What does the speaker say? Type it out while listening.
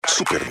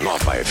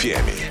Supernova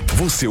FM.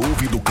 Você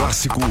ouve do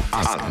clássico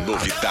à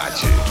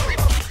novidade.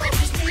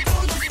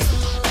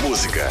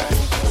 Música.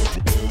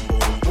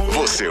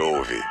 Você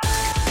ouve.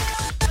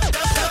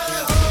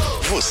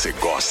 Você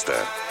gosta.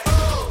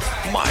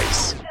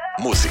 Mais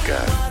música.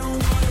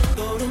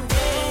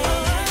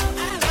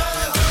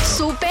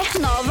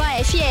 Supernova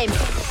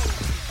FM.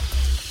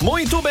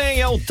 Muito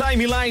bem, é o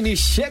Timeline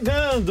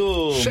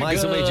chegando.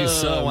 Mais uma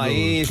edição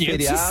aí,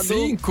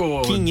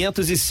 505. Feriado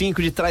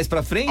 505 de trás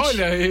pra frente.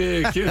 Olha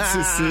aí,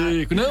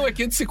 505. Não, é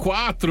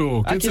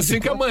 504.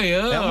 505 é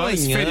amanhã. É amanhã.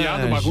 Esse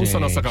feriado bagunça a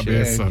nossa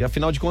cabeça. E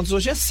afinal de contas,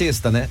 hoje é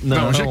sexta, né?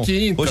 Não, hoje é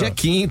quinta. Hoje é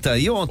quinta.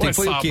 E ontem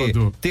foi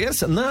sábado. O quê?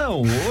 Terça?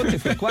 Não, ontem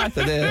foi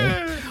quarta,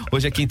 né?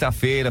 Hoje é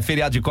quinta-feira,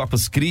 feriado de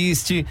Corpus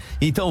Christi.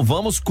 Então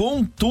vamos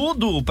com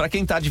tudo pra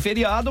quem tá de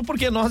feriado,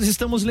 porque nós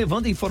estamos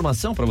levando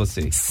informação pra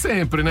vocês.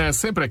 Sempre, né?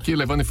 Sempre aqui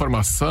levando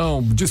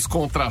informação,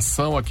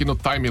 descontração aqui no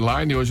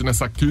Timeline, hoje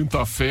nessa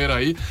quinta-feira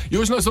aí. E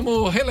hoje nós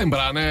vamos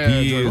relembrar,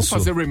 né? Isso. Vamos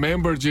fazer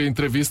remember de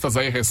entrevistas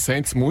aí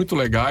recentes, muito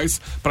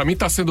legais. Pra mim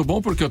tá sendo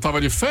bom porque eu tava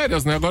de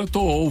férias, né? Agora eu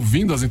tô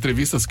ouvindo as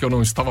entrevistas que eu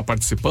não estava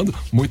participando,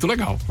 muito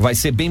legal. Vai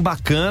ser bem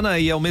bacana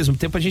e ao mesmo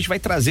tempo a gente vai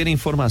trazer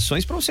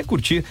informações pra você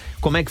curtir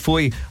como é que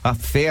foi a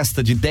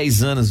festa de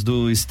 10 anos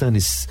do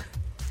Stannis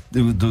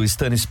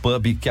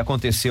Pub, que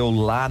aconteceu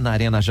lá na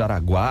Arena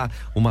Jaraguá,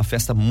 uma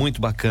festa muito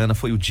bacana,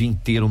 foi o dia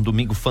inteiro, um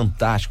domingo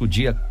fantástico. O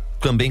dia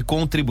também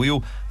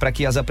contribuiu para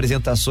que as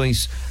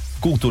apresentações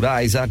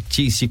culturais,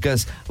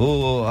 artísticas,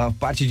 a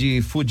parte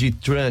de food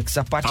trucks,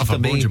 a parte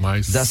também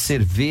das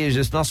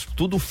cervejas, nossa,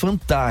 tudo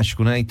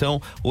fantástico, né?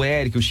 Então, o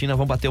Eric, o China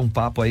vão bater um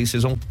papo aí,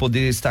 vocês vão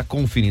poder estar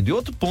conferindo. E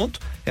outro ponto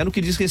é no que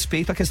diz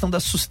respeito à questão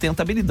da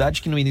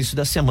sustentabilidade, que no início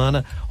da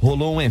semana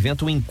rolou um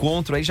evento, um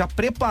encontro aí, já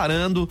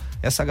preparando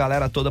essa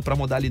galera toda para a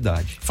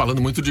modalidade.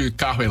 Falando muito de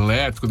carro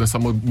elétrico, dessa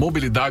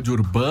mobilidade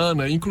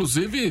urbana,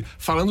 inclusive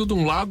falando de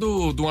um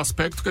lado, de um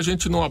aspecto que a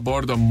gente não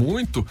aborda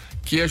muito,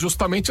 que é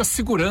justamente a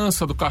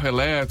segurança do carro elétrico.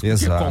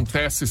 Exato. O que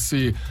acontece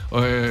se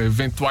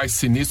eventuais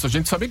sinistros. A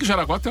gente sabia que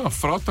Jaraguá tem uma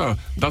frota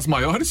das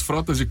maiores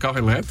frotas de carro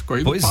elétrico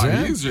aí do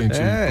país, gente.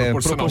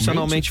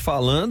 Proporcionalmente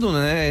falando,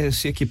 né,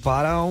 se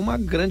equipara a uma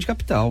grande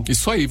capital.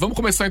 Isso aí, vamos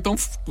começar então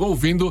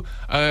ouvindo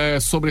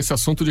sobre esse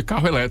assunto de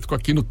carro elétrico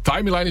aqui no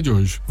Timeline de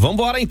hoje.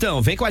 Vambora então,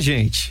 vem com a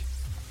gente.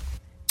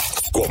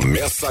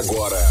 Começa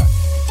agora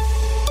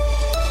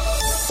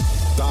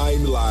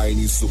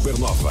Timeline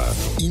Supernova.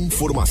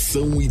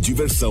 Informação e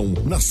diversão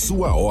na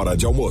sua hora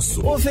de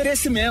almoço.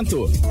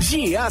 Oferecimento: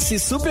 Giasse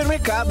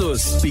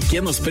Supermercados.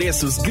 Pequenos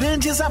preços,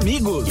 grandes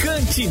amigos.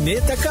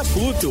 Cantineta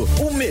Caputo.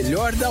 O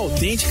melhor da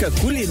autêntica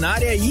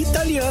culinária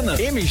italiana.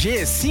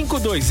 MG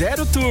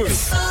 520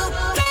 Tours.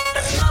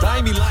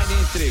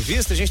 Timeline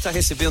Entrevista, a gente tá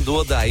recebendo o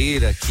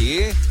Odair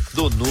aqui,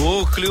 do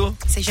Núcleo.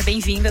 Seja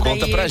bem-vindo, Odair.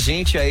 Conta pra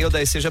gente aí,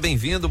 Odair, seja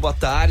bem-vindo, boa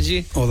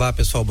tarde. Olá,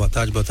 pessoal, boa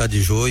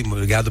tarde, Jô, e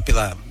obrigado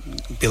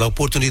pela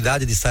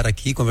oportunidade de estar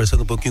aqui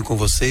conversando um pouquinho com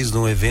vocês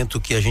num evento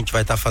que a gente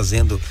vai estar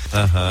fazendo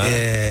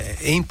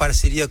em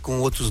parceria com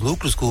outros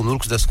núcleos, com o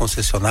núcleo das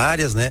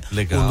concessionárias, né?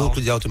 Legal. O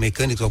núcleo de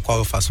automecânica, ao qual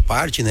eu faço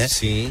parte, né?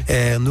 Sim.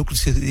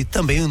 E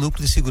também o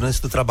núcleo de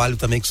segurança do trabalho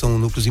também, que são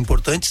núcleos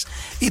importantes,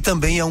 e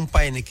também é um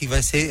painel que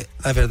vai ser,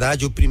 na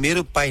verdade, o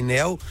primeiro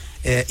painel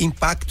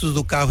impactos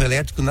do carro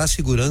elétrico na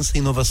segurança,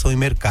 inovação e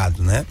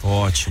mercado, né?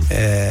 Ótimo.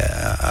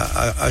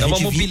 É uma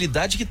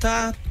mobilidade que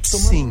tá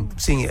tomando...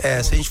 Sim.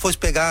 Se a gente fosse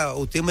pegar,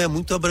 o tema é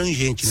muito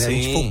abrangente, né? Sim. A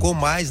gente focou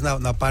mais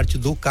na parte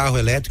do carro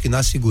elétrico e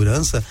na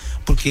segurança,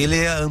 porque ele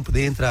é amplo,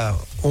 entra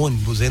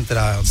ônibus,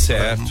 entra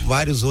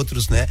vários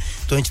outros, né?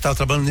 Então a gente estava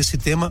trabalhando nesse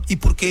tema. E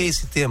por que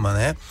esse tema,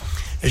 né?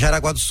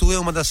 Jaraguá do Sul é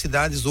uma das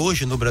cidades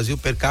hoje no Brasil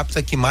per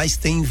capita que mais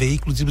tem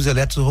veículos híbridos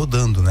elétricos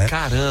rodando, né?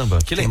 Caramba,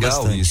 que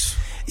legal isso.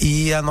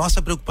 E a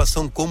nossa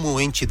preocupação como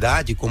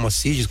entidade, como a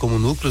CIGES, como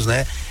núcleos,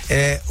 né?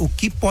 É o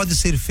que pode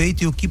ser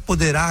feito e o que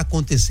poderá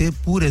acontecer,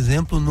 por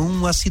exemplo,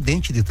 num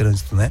acidente de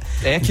trânsito, né?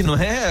 Que não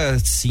é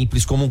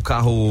simples como um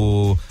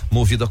carro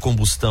movido a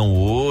combustão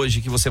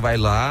hoje, que você vai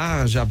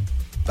lá, já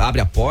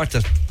abre a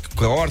porta,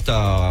 corta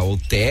o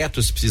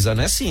teto, se precisar,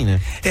 não é assim, né?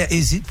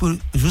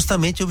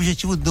 Justamente o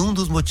objetivo de um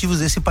dos motivos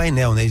desse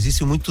painel, né?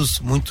 Existem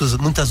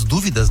muitas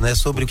dúvidas, né?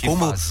 Sobre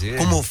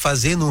como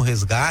fazer no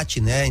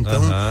resgate, né?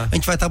 Então, a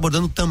gente vai estar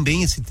abordando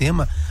também esse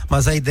tema,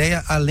 mas a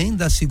ideia, além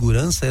da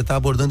segurança, é estar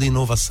abordando a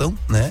inovação,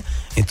 né?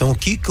 Então, o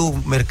que o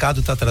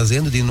mercado está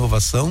trazendo de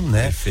inovação,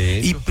 né?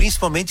 Perfeito. E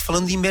principalmente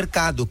falando em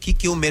mercado, o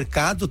que o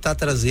mercado está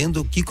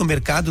trazendo, o que o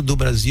mercado do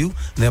Brasil,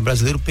 né?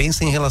 Brasileiro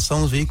pensa em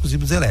relação aos veículos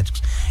híbridos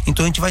elétricos.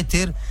 Então, a gente vai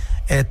ter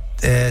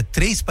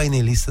 3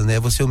 painelistas, né?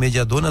 Você é o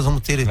mediador, nós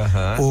vamos ter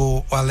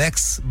o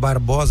Alex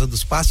Barbosa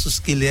dos Passos,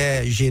 que ele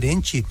é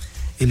gerente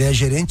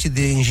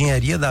de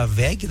engenharia da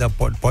VEG, da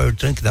Power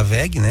Trunk da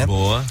VEG, né?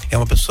 Boa. É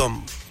uma pessoa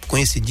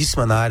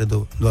conhecidíssima na área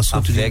do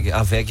assunto.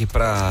 A VEG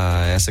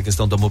para essa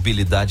questão da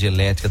mobilidade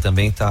elétrica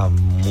também está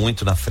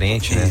muito na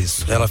frente, né?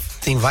 Isso. Ela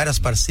tem várias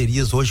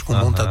parcerias hoje com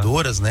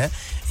montadoras, né?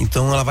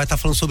 Então ela vai estar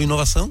falando sobre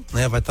inovação,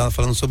 né? Vai estar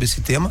falando sobre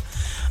esse tema.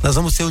 Nós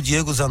vamos ter o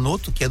Diego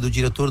Zanotto, que é do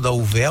diretor da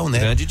UVEL, né?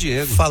 Grande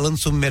Diego. Falando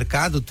sobre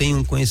mercado, tem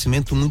um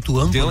conhecimento muito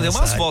amplo. Deu umas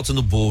área. voltas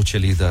no Bolt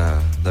ali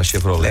da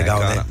Chevrolet. Legal,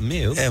 cara. né?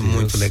 Meu é Deus.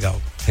 muito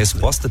legal. A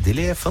resposta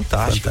dele é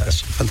fantástica.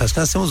 Fantástico.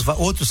 Nós temos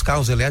outros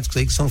carros elétricos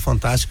aí que são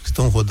fantásticos, que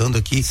estão rodando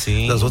aqui.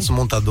 Sim. Das outras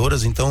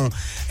montadoras. Então,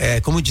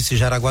 como eu disse,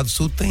 Jaraguá do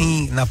Sul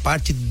tem na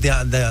parte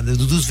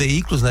dos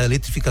veículos, na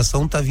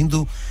eletrificação, tá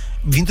vindo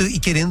e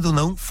querendo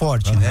não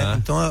forte, né?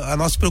 Então a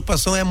nossa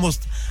preocupação é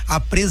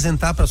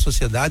apresentar para a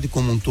sociedade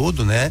como um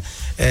todo, né?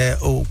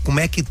 Como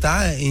é que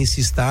tá esse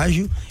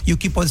estágio e o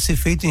que pode ser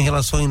feito em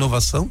relação à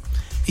inovação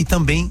e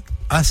também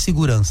a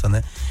segurança,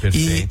 né?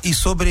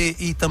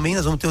 E também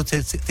nós vamos ter o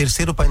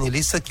terceiro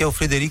painelista, que é o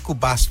Frederico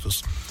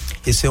Bastos.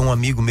 Esse é um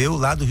amigo meu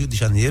lá do Rio de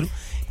Janeiro,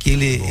 que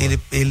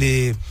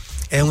ele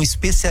é um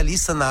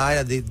especialista na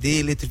área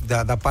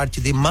da parte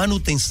de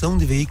manutenção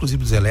de veículos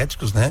híbridos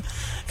elétricos, né?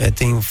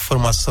 Tem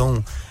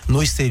formação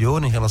no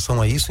exterior em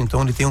relação a isso,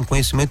 então ele tem um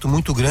conhecimento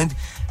muito grande,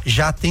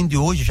 já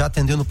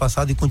atendeu no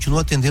passado e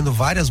continua atendendo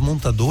várias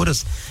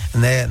montadoras,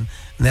 né?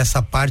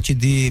 Nessa parte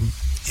de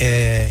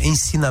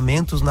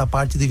ensinamentos na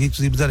parte de veículos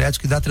híbridos elétricos,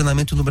 que dá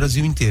treinamento no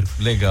Brasil inteiro.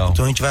 Legal.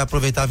 Então a gente vai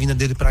aproveitar a vinda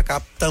dele para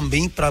cá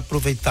também para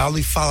aproveitá-lo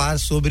e falar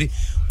sobre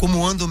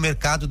como anda o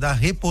mercado da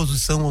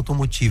reposição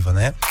automotiva,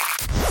 né?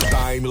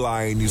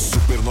 Timeline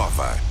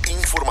Supernova.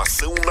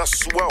 Informação na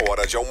sua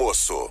hora de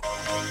almoço.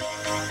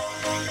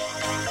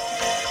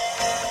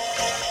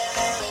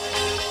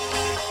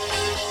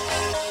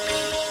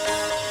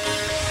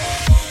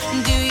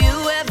 Do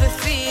you ever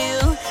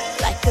feel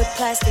like a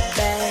plastic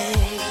bag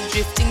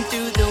drifting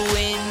through the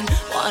wind,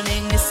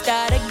 wanting to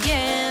start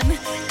again?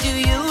 Do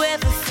you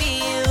ever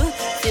feel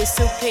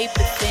so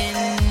paper thin,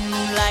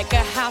 like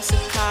a house of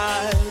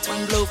cards,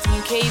 one blow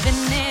from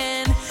caving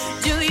in?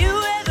 Do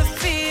you ever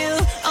feel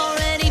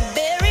already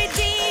buried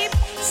deep,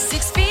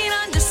 6 feet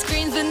under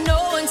screens, but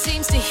no one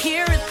seems to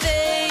hear a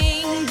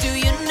thing? Do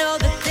you know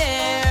that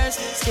there's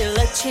still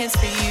a chance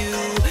for you,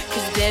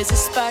 'cause there's a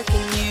spark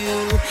in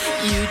you?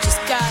 You just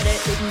gotta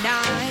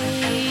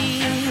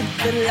ignite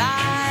the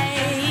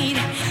light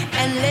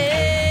and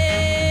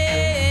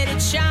let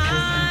it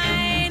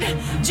shine.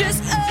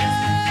 Just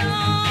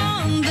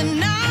on the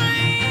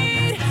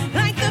night,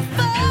 like the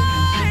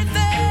 4th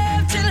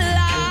of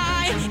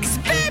July. 'Cause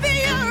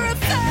baby, you're a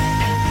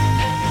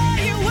firework.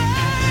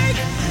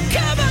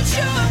 Come on,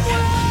 show 'em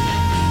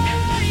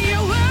what you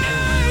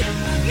work.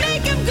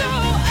 Make 'em go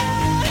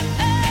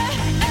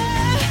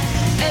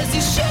as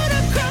you shoot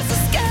across the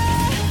sky.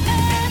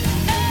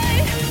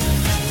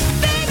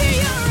 Baby,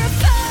 you're a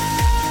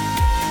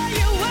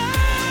firework.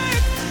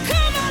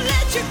 Come on,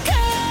 let your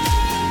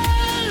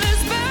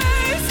colors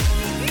burst.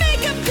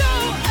 Make 'em go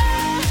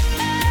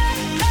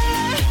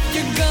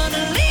You're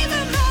gonna leave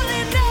 'em all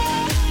in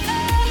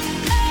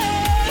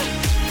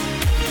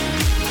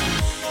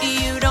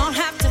You don't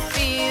have to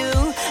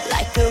feel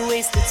like a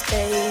wasted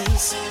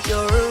space.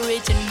 You're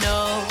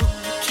original,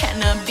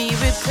 cannot be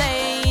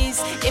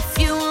replaced. If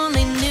you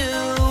only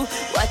knew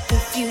what the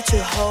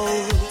future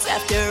holds.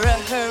 After a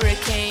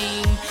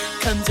hurricane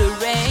comes a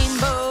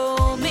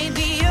rainbow.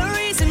 Maybe a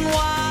reason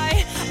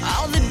why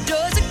all the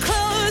doors are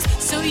closed,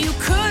 so you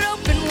could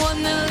open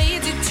one that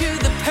leads you to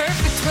the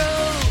perfect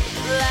road.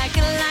 Like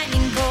a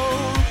lightning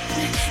bolt,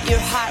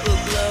 your heart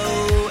will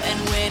glow, and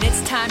when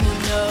it's time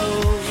you'll know.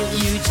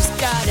 You just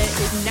gotta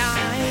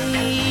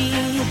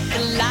ignite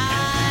the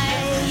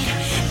light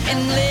and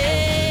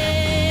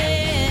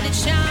let it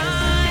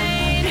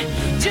shine.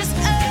 Just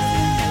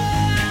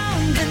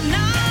on the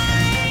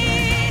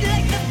night,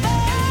 like the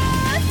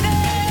 4th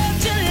of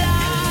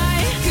July.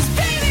 'Cause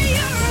baby,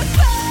 you're a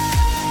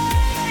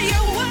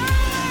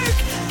firework.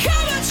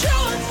 Come on,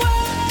 show 'em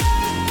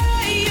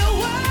what you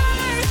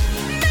work.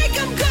 Make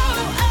 'em go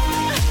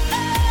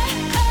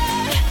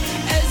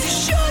as you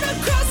shoot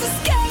across the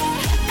sky.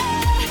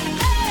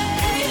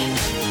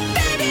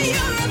 Baby,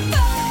 you're a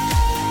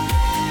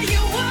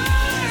firework.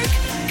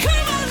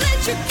 Come on, let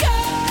your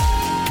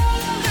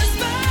colors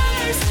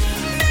burst.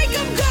 Make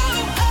 'em go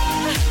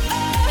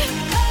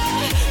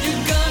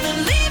You're gonna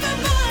leave 'em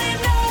all in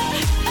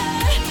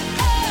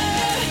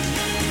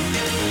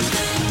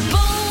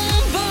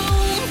Boom,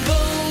 boom,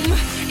 boom.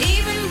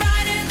 Even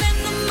brighter than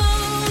the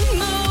moon,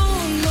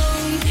 moon,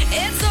 moon.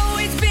 It's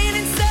always been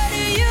inside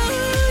of you,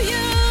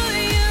 you,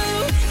 you.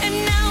 And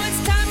now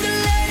it's time to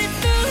let it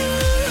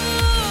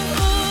through.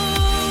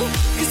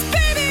 'Cause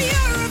baby,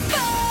 you're a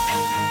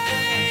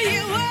firework.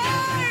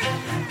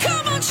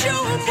 Come on,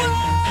 show 'em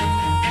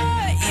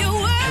what you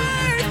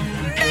worth.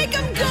 Make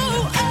 'em go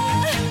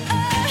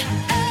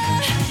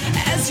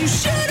as you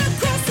shoot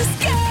across the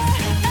sky.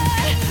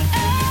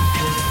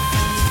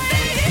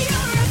 Baby,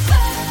 you're a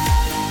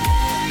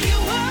firework.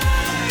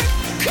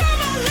 Come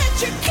on, let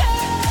your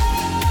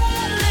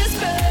colors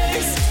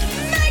burst.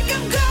 Make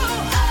 'em go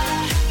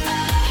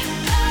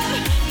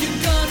You're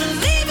gonna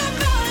leave 'em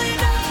all in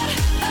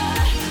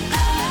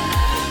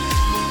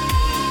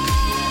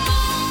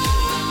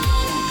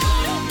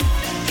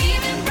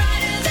Even brighter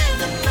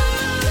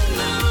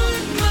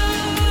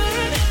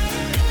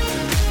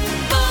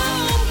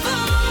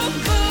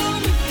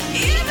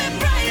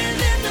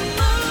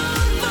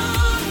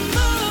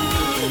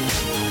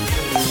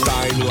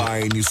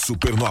Online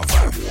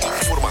Supernova.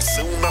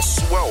 Informação na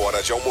sua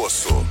hora de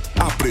almoço.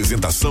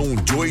 Apresentação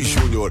Joey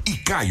Junho e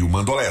Caio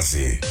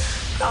Mandolese.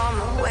 On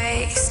my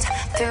waist,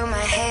 through my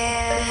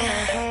hair.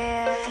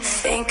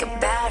 Think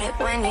about it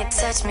when you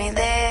touch me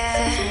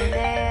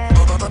there.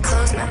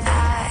 Close my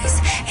eyes,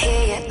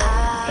 here you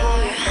are.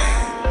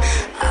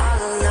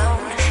 All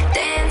alone,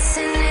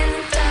 dancing in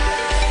the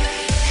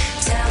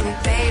dark. Tell me,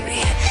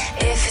 baby,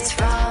 if it's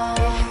wrong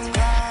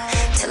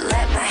to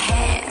let my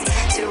hands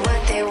do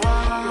what they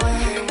want.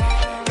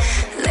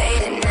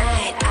 Late at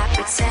night, I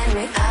pretend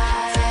we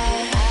are.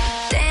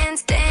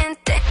 Dance, dance,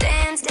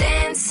 dance,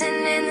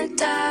 dancing in the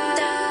dark.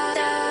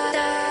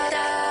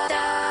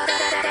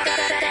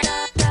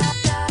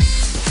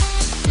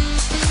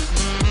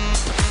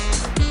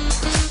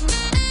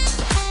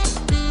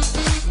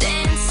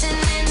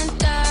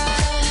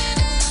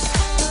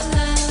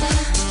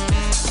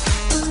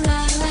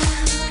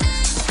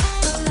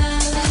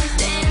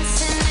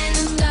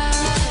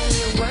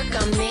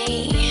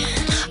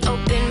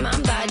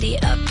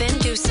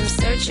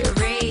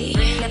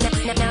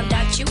 Now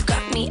that you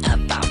got me up,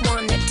 I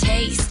wanna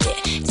taste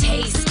it,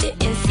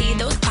 and see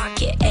those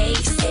pocket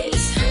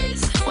aces.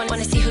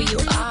 Wanna see who you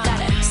are?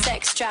 Got a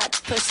sex drive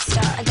to push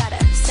start. I got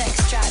a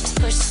sex drive to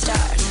push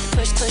start.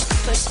 Push start.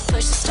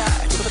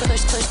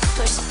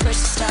 Push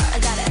start. I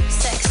got a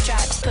sex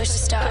drive to push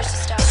start.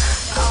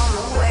 On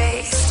my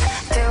waist,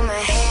 through my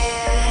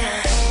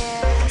hair.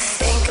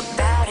 Think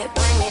about it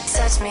when you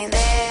touch me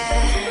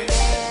there.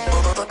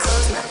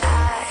 Close my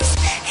eyes,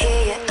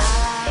 here you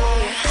are.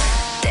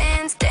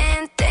 Dance,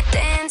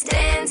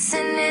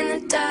 dancing in the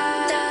dark.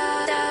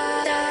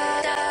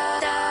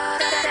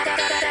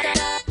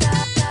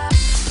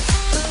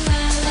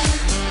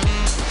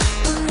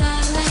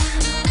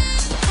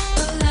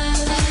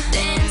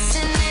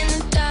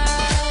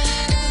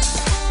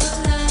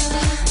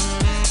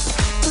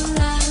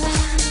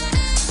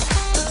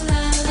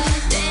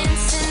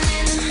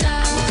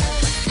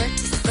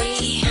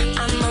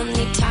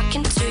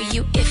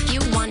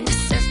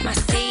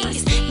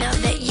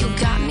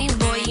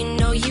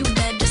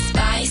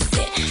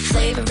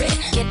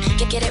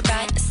 Get it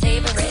right,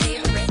 savor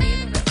it.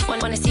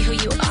 Wanna see who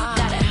you are?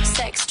 Got a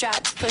sex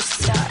drive to push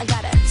start. I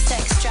got a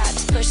sex drive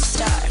to push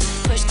start.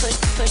 Push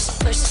start.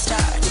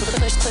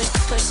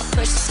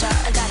 Push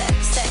start. I got a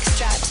sex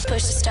drive to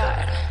push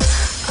start.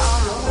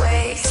 On my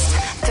waist,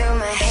 through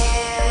my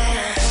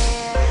hair.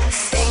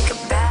 Think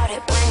about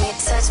it when you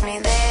touch me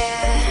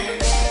there.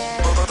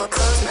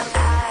 Close my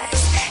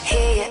eyes,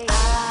 here you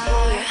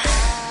are.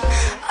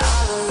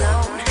 All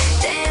alone,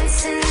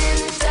 dancing in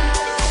the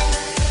dark.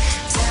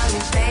 Tell me,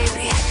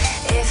 baby,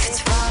 if it's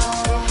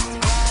wrong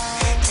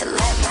to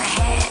let my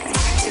hands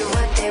do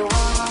what they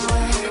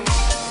want.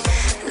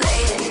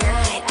 Late at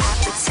night, I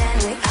pretend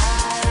we are.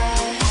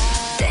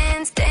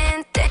 Dance,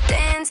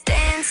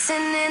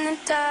 dancing in the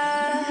dark.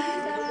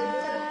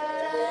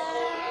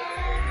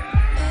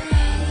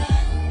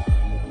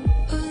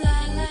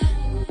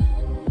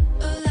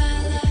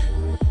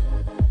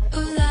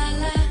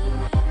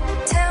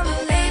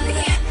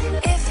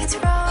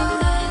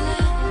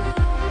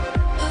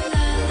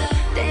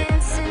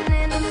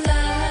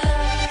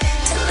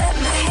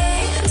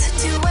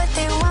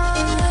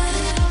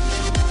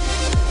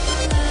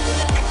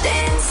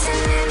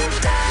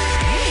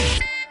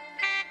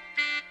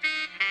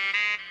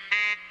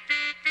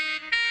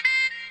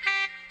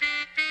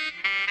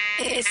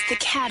 It's the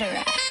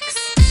cataracts.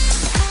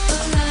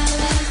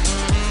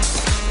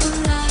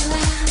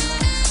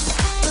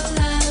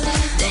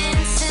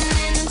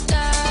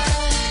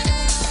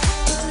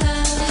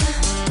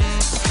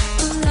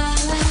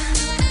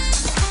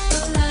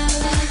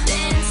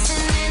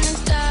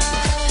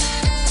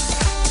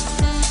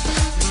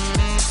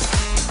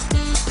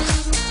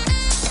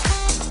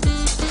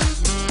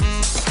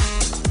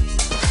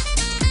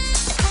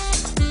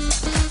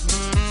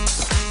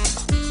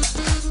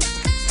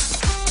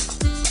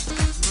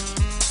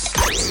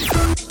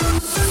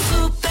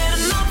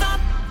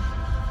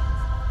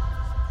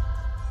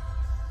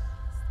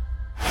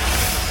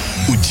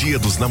 Dia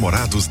dos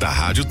Namorados da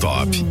Rádio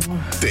Top.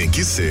 Tem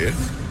que ser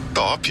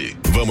top.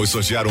 Vamos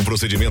sortear um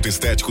procedimento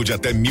estético de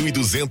até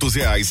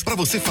R$1.200 para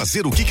você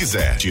fazer o que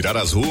quiser. Tirar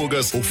as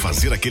rugas ou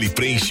fazer aquele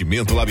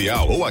preenchimento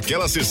labial ou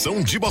aquela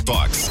sessão de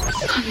botox.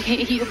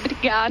 Amei,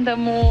 obrigada,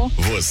 amor.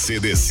 Você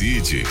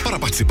decide. Para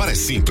participar é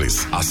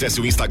simples.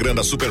 Acesse o Instagram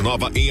da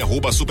Supernova em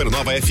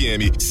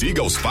 @SupernovaFM.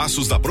 Siga os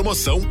passos da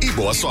promoção e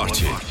boa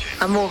sorte.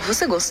 Amor,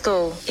 você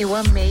gostou? Eu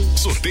amei.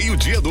 Sorteio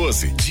dia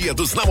 12, Dia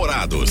dos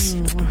Namorados.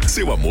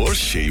 Seu amor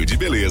cheio de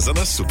beleza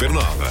na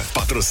Supernova.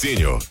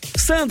 Patrocínio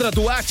Sandra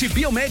Duarte,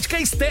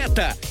 Biomédica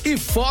Esteta e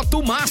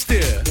Foto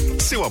Master.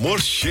 Seu amor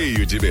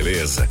cheio de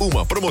beleza.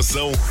 Uma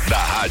promoção da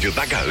Rádio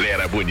da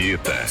Galera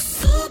Bonita.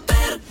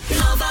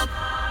 Supernova.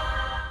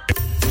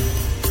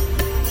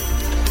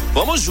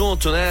 Vamos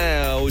junto,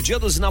 né? O Dia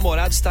dos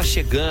Namorados está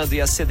chegando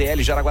e a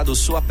CDL Jaraguá do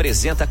Sul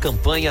apresenta a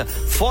campanha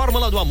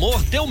Fórmula do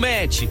Amor Deu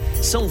Match.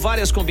 São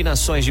várias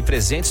combinações de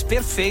presentes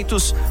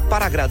perfeitos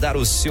para agradar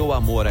o seu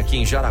amor aqui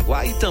em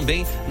Jaraguá e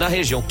também na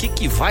região. O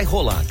que vai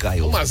rolar,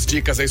 Caio? Umas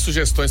dicas aí,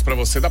 sugestões para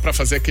você. Dá para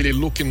fazer aquele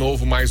look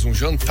novo, mais um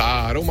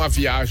jantar, uma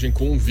viagem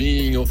com um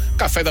vinho,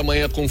 café da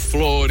manhã com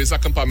flores,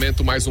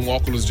 acampamento mais um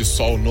óculos de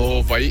sol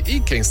novo aí.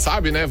 E quem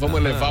sabe, né? Vamos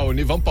elevar o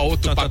nível, vamos para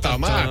outro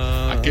patamar.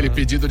 Aquele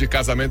pedido de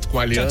casamento com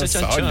aliança.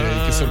 Olha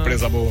aí, que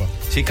surpresa boa.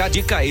 Fica a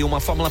dica aí,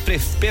 uma fórmula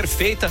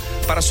perfeita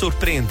para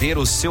surpreender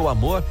o seu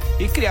amor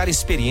e criar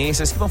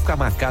experiências que vão ficar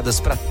marcadas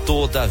para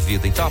toda a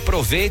vida. Então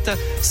aproveita,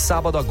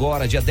 sábado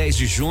agora, dia 10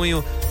 de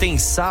junho, tem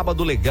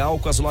sábado legal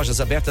com as lojas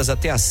abertas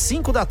até às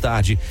 5 da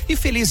tarde. E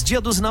feliz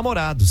Dia dos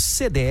Namorados,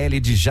 CDL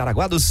de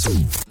Jaraguá do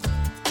Sul.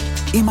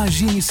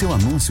 Imagine seu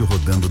anúncio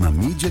rodando na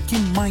mídia que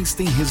mais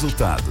tem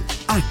resultado.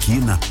 Aqui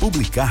na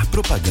Publicar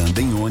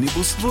Propaganda em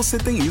Ônibus você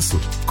tem isso.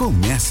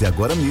 Comece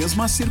agora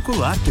mesmo a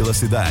circular pela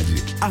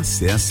cidade.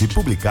 Acesse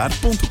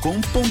publicar.com.br.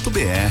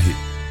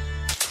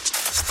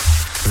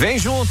 Vem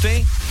junto,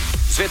 hein?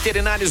 Os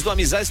veterinários do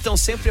Amizade estão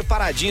sempre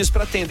preparadinhos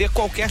para atender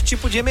qualquer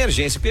tipo de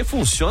emergência, porque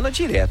funciona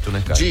direto,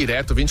 né, cara?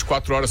 Direto,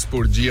 24 horas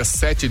por dia,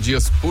 7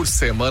 dias por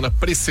semana.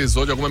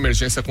 Precisou de alguma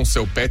emergência com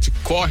seu pet,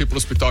 corre pro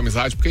Hospital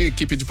Amizade, porque a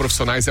equipe de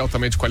profissionais é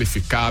altamente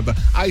qualificada,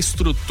 a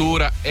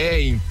estrutura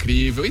é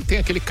incrível e tem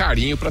aquele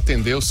carinho para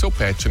atender o seu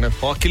pet, né?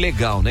 Ó, que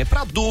legal, né?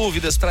 Para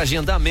dúvidas, para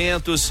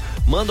agendamentos,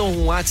 manda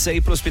um WhatsApp aí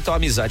pro Hospital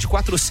Amizade,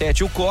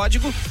 47 o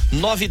código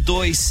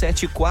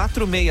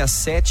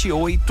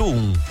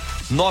 92746781.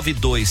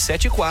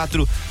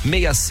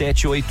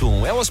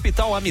 92746781. É o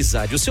Hospital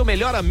Amizade. O seu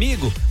melhor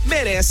amigo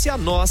merece a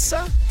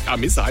nossa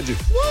amizade.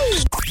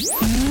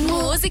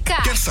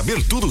 Música. Quer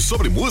saber tudo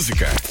sobre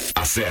música?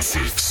 Acesse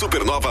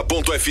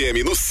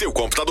supernova.fm no seu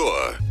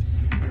computador.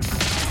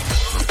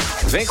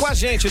 Vem com a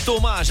gente,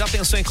 turma. Já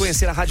pensou em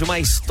conhecer a rádio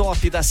mais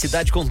top da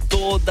cidade com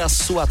toda a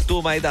sua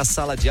turma aí da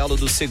sala de aula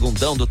do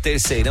segundão, do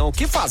terceirão? O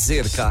que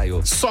fazer,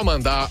 Caio? Só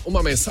mandar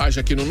uma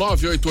mensagem aqui no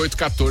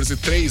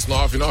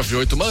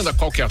 988-14-3998. Manda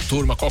qual que é a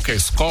turma, qual que é a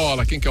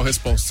escola, quem que é o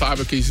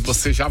responsável, que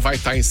você já vai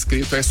estar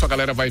inscrito. Aí sua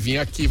galera vai vir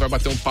aqui, vai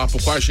bater um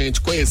papo com a gente,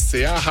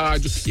 conhecer a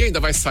rádio e ainda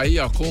vai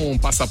sair com um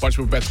passaporte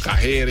pro Beto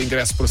Carreira,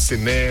 ingresso pro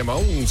cinema,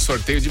 um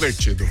sorteio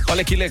divertido.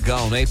 Olha que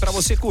legal, né? E pra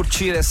você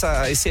curtir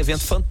esse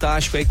evento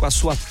fantástico aí com a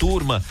sua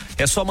turma,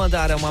 é só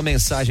mandar uma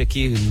mensagem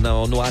aqui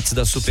no WhatsApp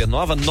da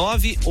Supernova,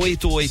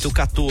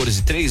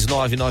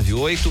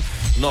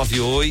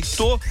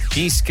 988-14-3998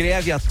 e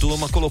inscreve a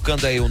turma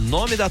colocando aí o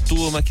nome da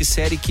turma, que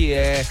série que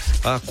é,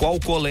 qual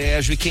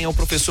colégio e quem é o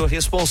professor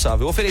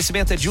responsável. O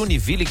oferecimento é de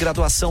Univille,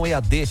 graduação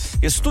EAD.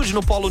 Estude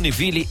no Polo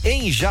Univille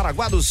em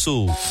Jaraguá do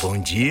Sul. Bom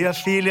dia,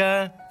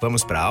 filha.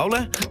 Vamos pra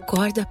aula?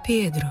 Acorda,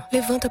 Pedro.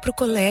 Levanta pro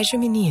colégio,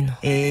 menino.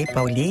 Ei,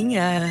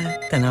 Paulinha,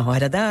 tá na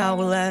hora da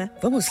aula.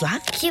 Vamos lá?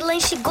 Que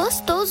lanche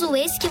gostoso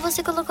esse que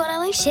você colocou na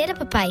lancheira,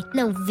 papai.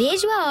 Não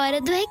vejo a hora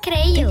do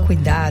recreio. Tem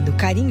cuidado,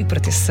 carinho e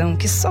proteção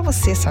que só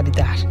você sabe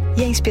dar.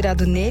 E é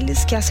inspirado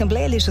neles que a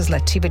Assembleia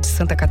Legislativa de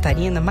Santa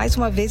Catarina mais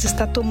uma vez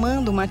está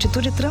tomando uma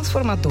atitude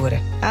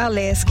transformadora. A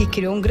Alesc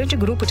criou um grande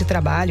grupo de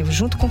trabalho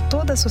junto com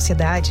toda a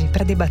sociedade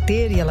para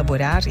debater e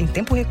elaborar, em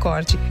tempo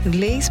recorde,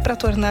 leis para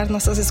tornar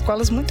nossas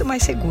escolas muito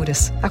mais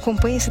seguras.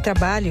 Acompanhe esse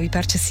trabalho e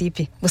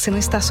participe. Você não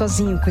está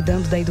sozinho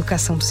cuidando da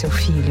educação do seu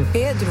filho.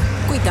 Pedro,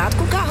 cuidado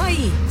com o carro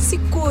aí. Se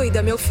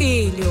cuida, meu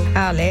filho.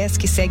 A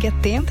Alesc segue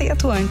atenta e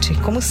atuante,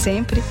 como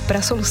sempre, para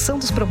a solução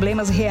dos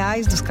problemas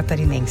reais dos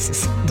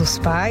catarinenses, dos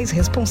pais,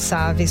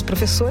 responsáveis,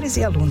 professores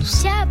e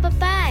alunos. Tchau,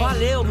 papai.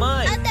 Valeu,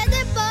 mãe. Até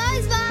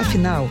depois, vó.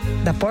 Afinal,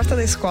 da porta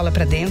da escola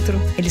para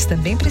dentro, eles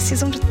também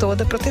precisam de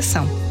toda a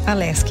proteção.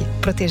 Alesc,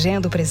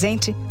 protegendo o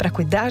presente para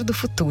cuidar do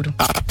futuro.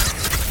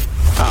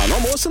 No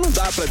almoço não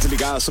dá pra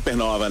desligar a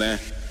Supernova, né?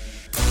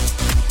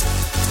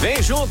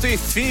 Vem junto e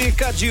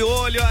fica de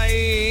olho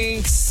aí,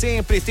 hein?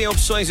 Sempre tem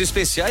opções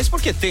especiais,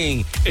 porque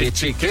tem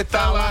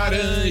etiqueta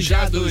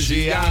laranja do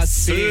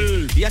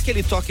Giaci. E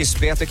aquele toque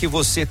esperto é que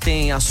você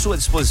tem à sua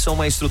disposição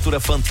uma estrutura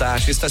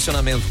fantástica,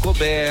 estacionamento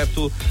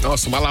coberto.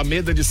 Nossa, uma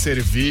alameda de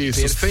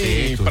serviços,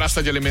 tem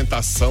praça de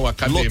alimentação,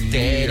 academia.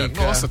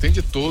 Lotérica. Nossa, tem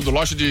de tudo.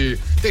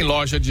 Tem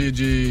loja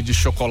de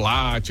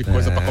chocolate,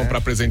 coisa pra comprar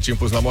presentinho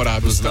pros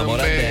namorados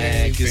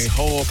também. Tem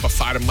roupa,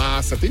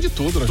 farmácia, tem de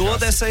tudo.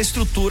 Toda essa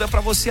estrutura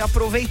pra você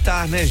aproveitar,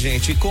 né,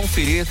 gente? E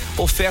conferir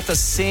ofertas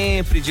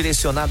sempre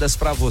direcionadas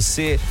para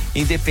você,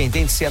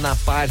 independente se é na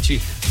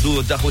parte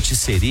da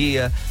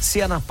rotisseria, se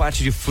é na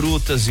parte de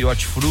frutas e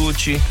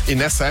hortifruti. E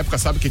nessa época,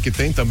 sabe o que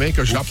tem também, que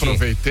eu já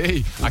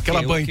aproveitei?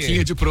 Aquela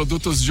banquinha de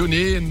produtos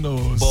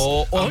juninos.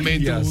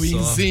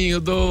 Amendoinzinho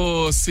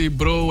doce,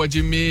 broa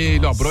de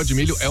milho. A broa de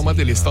milho é uma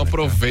delícia. Então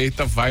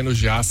aproveita, vai no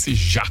Giaci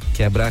já.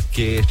 Quebra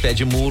que pé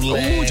de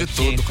moleque. De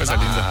tudo, coisa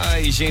linda.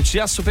 Ai, gente,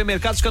 já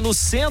supermercados fica no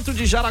centro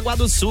de Jaraguá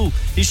do Sul.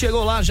 E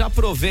chegou lá, já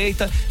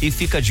aproveita e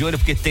fica de olho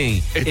porque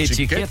tem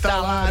etiqueta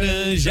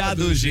laranja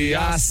do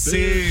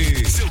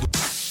Giaci.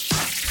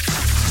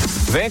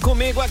 Vem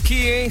comigo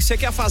aqui, hein? Você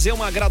quer fazer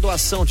uma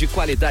graduação de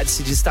qualidade e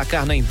se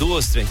destacar na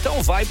indústria?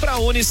 Então vai pra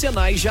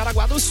Unisenai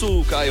Jaraguá do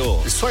Sul, Caio.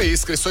 Isso aí,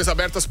 inscrições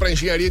abertas para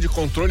engenharia de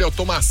controle e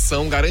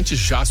automação. Garante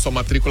já sua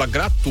matrícula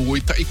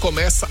gratuita e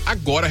começa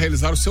agora a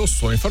realizar o seu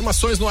sonho.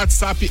 Informações no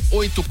WhatsApp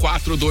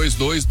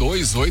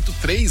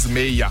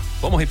 84222836.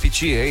 Vamos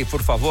repetir aí,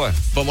 por favor?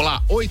 Vamos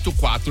lá,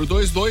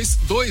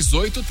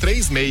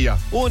 84222836.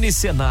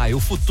 Unisenai, o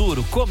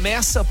futuro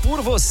começa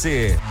por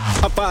você.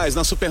 Rapaz,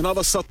 na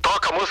Supernova só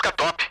toca música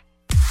top.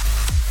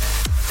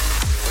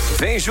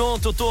 Vem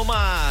junto,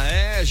 turma.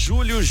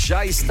 Julho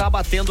já está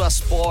batendo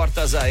as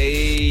portas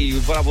aí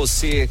para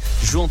você,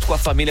 junto com a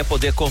família,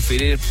 poder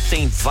conferir.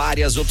 Tem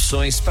várias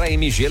opções para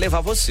MG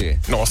levar você.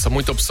 Nossa,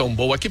 muita opção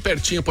boa. Aqui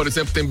pertinho, por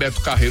exemplo, tem Beto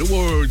Carreiro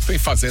World, tem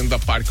Fazenda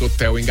Parque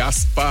Hotel em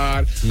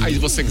Gaspar. Aí, se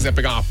você quiser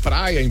pegar uma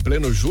praia em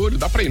pleno julho,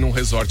 dá pra ir num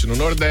resort no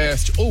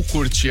Nordeste ou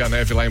curtir a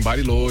neve lá em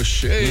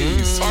Bariloche.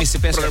 E se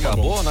pensa que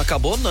acabou? Bom. Não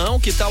acabou, não.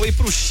 Que tal ir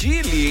pro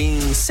Chile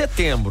em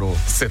setembro?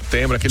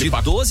 Setembro, aquele de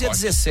 12 a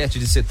 17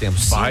 de setembro.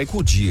 5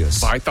 dias.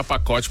 Baita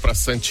pacote pra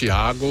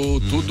Santiago,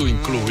 tudo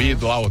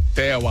incluído lá,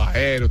 hotel,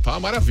 aéreo, tá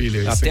uma maravilha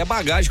isso. Até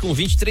bagagem com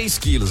 23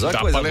 quilos. Olha, dá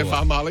coisa pra levar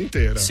boa. A mala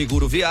inteira.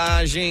 Seguro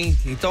viagem.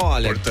 Então,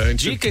 olha,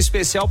 importante. Dica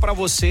especial pra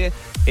você.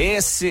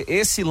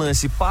 Esse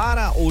lance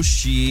para o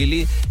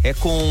Chile é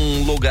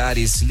com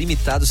lugares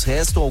limitados,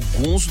 restam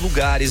alguns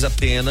lugares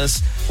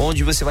apenas,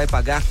 onde você vai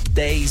pagar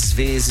 10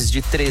 vezes de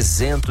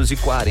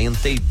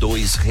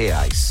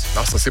R$342.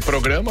 Nossa, esse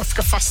programa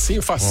fica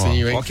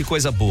facinho, hein? Ó, que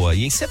coisa boa.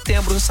 E em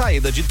setembro,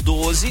 saída de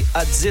 12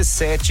 a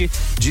 17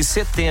 de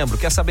setembro.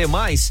 Quer saber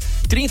mais?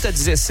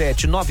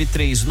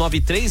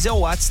 3017-9393 é o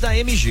WhatsApp da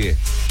MG.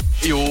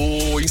 E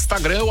o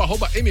Instagram é o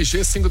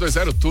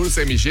 @MG520Tours.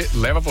 MG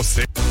leva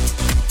você.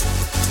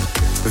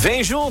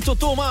 Vem junto,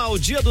 turma, o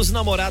Dia dos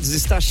Namorados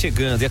está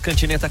chegando e a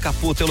Cantineta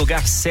Caputo é o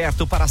lugar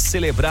certo para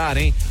celebrar,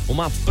 hein?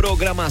 Uma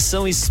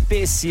programação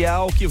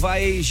especial que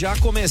vai já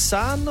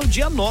começar no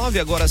dia 9,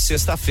 agora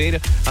sexta-feira,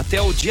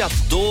 até o dia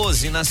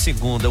 12 na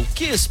segunda. O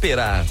que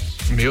esperar?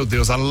 Meu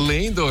Deus,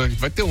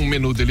 vai ter um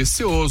menu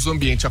delicioso,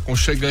 ambiente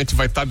aconchegante,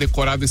 vai estar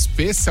decorado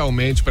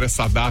especialmente para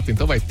essa data,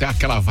 então vai ter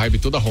aquela vibe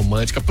toda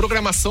romântica,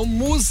 programação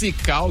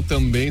musical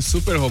também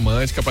super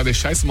romântica para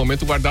deixar esse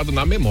momento guardado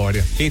na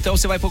memória. Então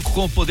você vai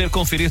poder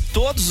conferir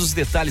todos os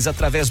detalhes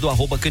através do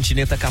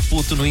 @Cantineta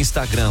Caputo no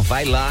Instagram.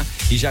 Vai lá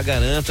e já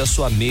garanta a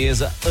sua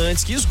mesa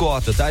antes que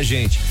esgota, tá,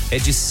 gente? É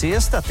de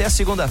sexta até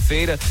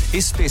segunda-feira,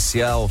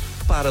 especial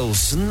para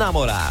os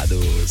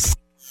namorados.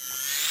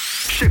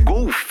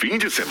 Chegou o fim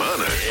de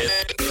semana.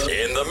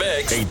 In the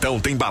mix. Então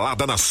tem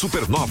balada na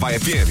Supernova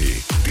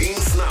FM.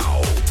 Dance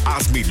Now.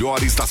 As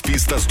melhores das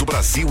pistas do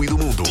Brasil e do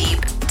mundo.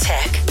 Deep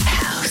Tech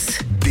House.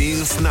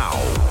 Dance Now.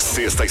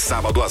 Sexta e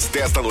sábado às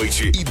 10 da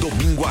noite e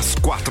domingo às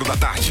 4 da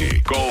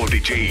tarde. Com o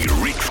DJ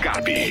Rick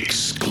Scarpi.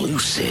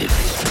 Exclusive.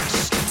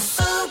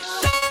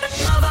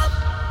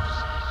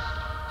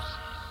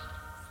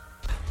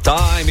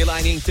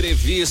 Timeline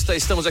Entrevista,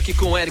 estamos aqui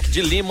com o Eric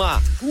de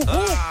Lima.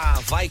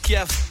 Vai que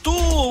é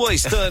tua,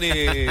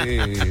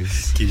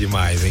 Stannis. Que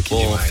demais, hein? Que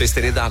demais.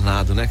 Festerê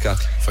danado, né, cara?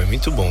 Foi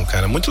muito bom,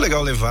 cara. Muito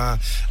legal levar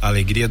a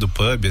alegria do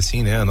pub,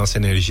 assim, né? A nossa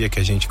energia que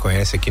a gente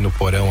conhece aqui no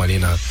porão, ali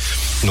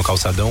no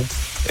calçadão.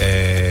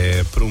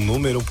 Para um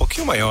número um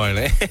pouquinho maior,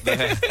 né?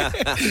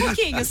 Um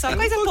pouquinho, só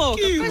coisa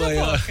pouca.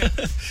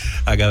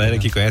 A galera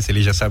que conhece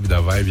ali já sabe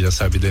da vibe, já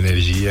sabe da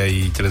energia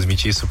e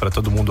transmite isso pra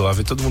todo mundo lá,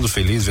 ver todo mundo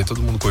feliz, ver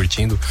todo mundo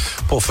curtindo.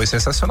 Pô, foi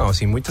sensacional,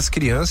 assim, muitas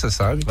crianças,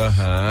 sabe?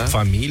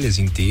 Famílias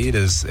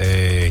inteiras,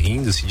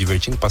 rindo, se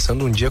divertindo,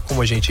 passando um dia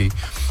como a gente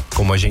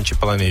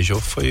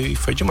planejou,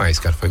 foi demais,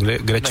 cara, foi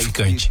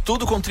gratificante. E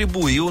tudo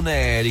contribuiu,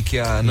 né, Eric,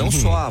 não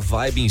só a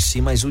vibe em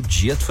si, mas o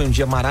dia foi um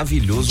dia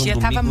maravilhoso, o dia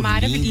tava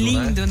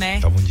maravilhoso, né?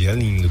 Tava um dia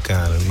lindo,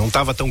 cara. Não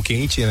tava tão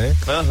quente, né?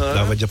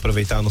 Dava de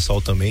aproveitar no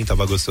sol também,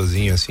 tava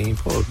gostosinho, assim.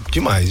 Pô,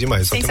 demais.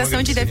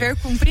 Sensação de dever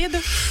cumprido?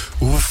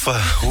 Ufa.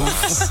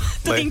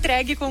 Tudo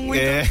entregue com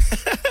muito.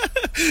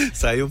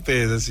 Saiu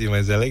peso, assim,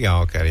 mas é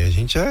legal, cara. E a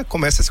gente já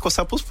começa a se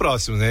coçar pros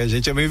próximos, né? A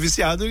gente é meio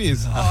viciado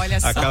nisso. Olha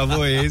só.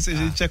 Acabou esse, a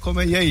gente já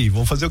come. E aí,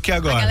 vamos fazer o que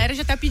agora? A galera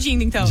já tá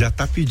pedindo, então. Já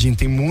tá pedindo,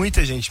 tem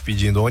muita gente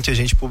pedindo. Ontem a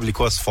gente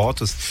publicou as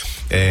fotos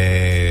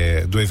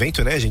do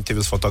evento, né? A gente teve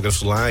os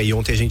fotógrafos lá e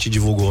ontem a gente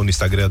divulgou no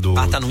Instagram do...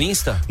 tá no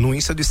Insta? No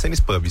Insta do Stannis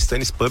Pub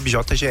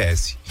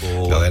JGS.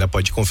 Boa. A galera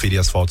pode conferir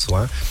as fotos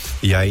lá.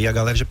 E aí a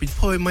galera já pediu,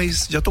 pô,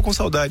 mas já tô com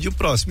saudade. E o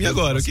próximo? E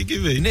agora? O que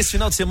veio? E nesse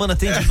final de semana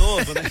tem de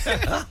novo, né?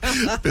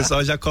 O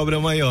pessoal já cobra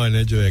maior,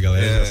 né, Joey? A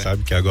galera já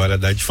sabe que agora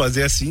dá de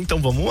fazer assim,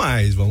 então vamos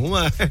mais.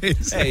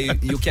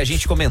 E o que a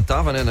gente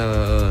comentava, né,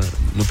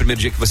 no primeiro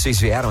dia que vocês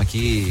vieram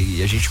aqui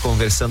e a gente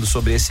conversando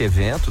sobre esse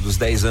evento dos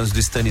 10 anos do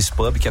Stannis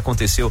Pub, que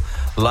aconteceu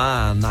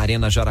lá na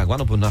Arena Jaraguá,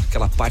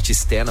 naquela parte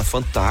externa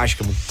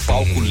fantástica, um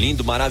palco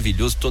lindo,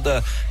 maravilhoso, toda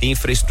a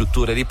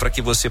infraestrutura ali para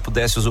que você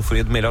pudesse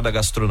usufruir do melhor da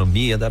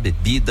gastronomia, da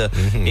bebida,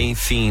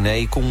 enfim, né?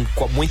 E com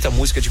muita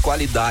música de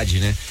qualidade,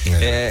 né?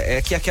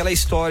 É que aquela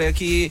história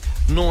que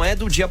não é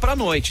do dia pra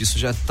noite, isso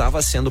já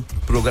estava sendo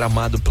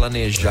programado,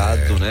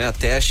 planejado, né?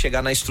 Até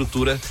chegar na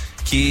estrutura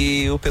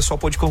que o pessoal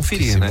pôde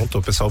conferir, né?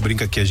 Montou. O pessoal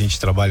brinca que a gente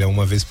trabalha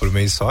uma vez por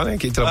mês só, né?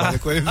 Quem trabalha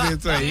com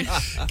evento aí,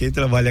 quem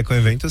trabalha com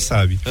evento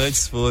sabe.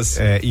 Antes fosse.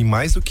 E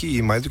mais do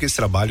que esse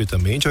trabalho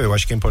também, eu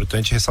acho que é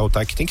importante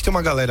ressaltar que tem que ter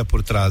uma galera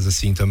por trás,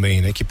 assim,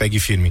 também, né? Que pegue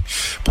firme.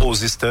 Pô,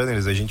 os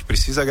stunners, a gente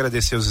precisa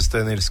agradecer os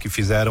stunners que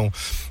fizeram,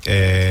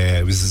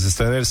 os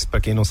stunners, pra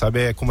quem não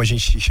sabe, é como a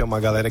gente chama a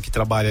galera que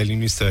trabalha ali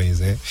no stunners,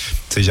 né?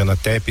 Seja na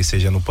TEP,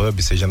 seja no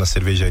pub, seja na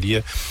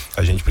cervejaria,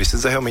 a gente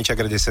precisa realmente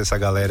agradecer essa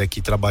galera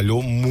que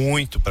trabalhou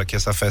muito para que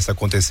essa festa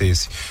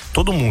acontecesse.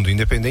 Todo mundo,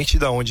 independente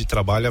de onde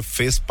trabalha,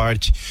 fez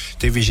parte.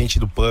 Teve gente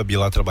do pub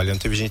lá trabalhando,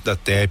 teve gente da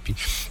TEP,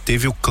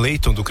 teve o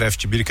Clayton do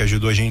Craft Beer que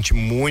ajudou a gente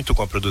muito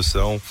com a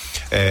produção,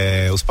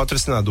 os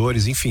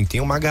patrocinadores, enfim,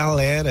 tem uma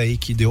galera aí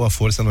que deu a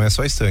força, não é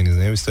só Stannis,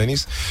 né? O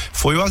Stannis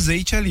foi o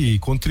azeite ali,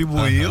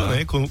 contribuiu,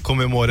 né?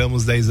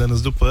 Comemoramos 10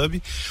 anos do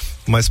pub.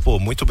 Mas, pô,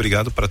 muito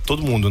obrigado para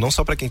todo mundo, não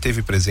só para quem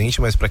teve presente,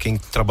 mas para quem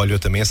trabalhou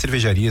também, as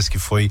cervejarias, que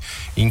foi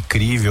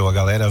incrível, a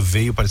galera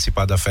veio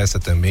participar da festa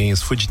também,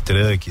 os food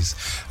trucks,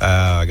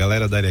 a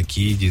galera da área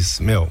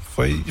Kids,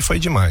 foi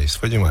demais,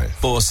 foi demais.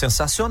 Pô,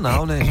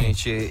 sensacional, né,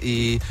 gente?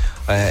 E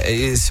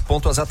esse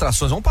ponto, as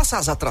atrações, vamos passar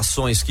as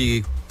atrações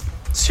que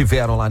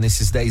estiveram lá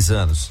nesses 10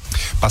 anos.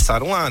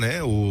 Passaram lá,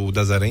 né? O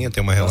das Aranha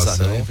tem uma relação.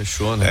 Das Aranha,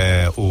 fechou,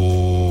 né?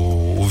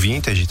 O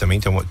Vintage também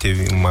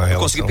teve uma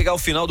relação. Consegui pegar o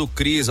final do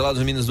Cris lá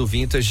dos meninos do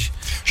Vintage.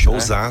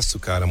 Showzaço,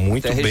 cara,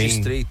 muito até bem.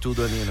 Registrei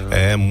tudo ali,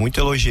 né? Muito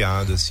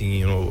elogiado,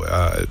 assim,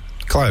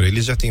 claro,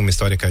 eles já têm uma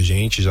história com a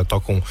gente, já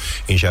tocam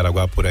em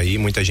Jaraguá por aí,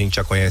 muita gente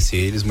já conhece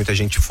eles, muita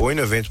gente foi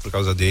no evento por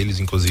causa deles,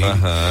 inclusive.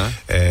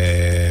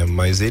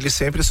 Mas eles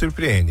sempre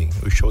surpreendem.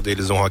 O show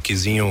deles é um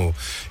rockzinho,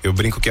 eu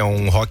brinco que é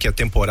um rock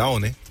atemporal,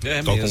 né?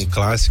 Tocam mesmo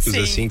clássicos.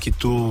 Sim. Assim, que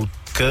tu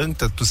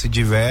canta, tu se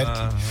diverte,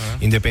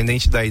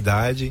 independente da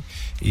idade,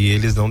 e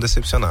eles não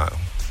decepcionaram.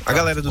 A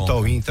galera do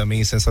Tauim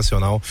também,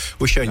 sensacional.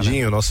 O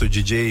Xandinho, nosso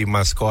DJ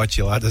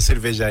mascote lá da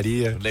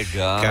cervejaria.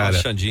 Legal, cara,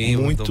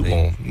 Xandinho. Muito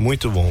bom,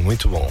 muito bom,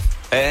 muito bom.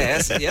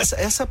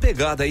 Essa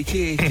pegada aí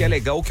que é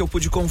legal, o que eu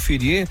pude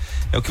conferir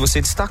é o que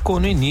você destacou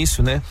no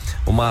início, né?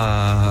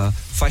 Uma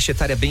faixa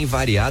etária bem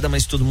variada,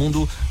 mas todo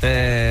mundo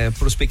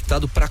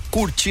prospectado pra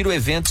curtir o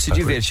evento, se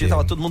divertir.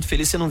 Tava todo mundo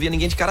feliz, você não via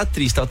ninguém de cara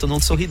triste, tava todo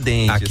mundo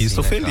sorridente. Aqui assim,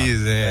 estou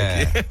feliz,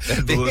 né?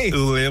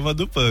 O lema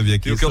do pub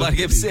aqui. E o que eu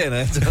larguei pra você,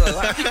 né?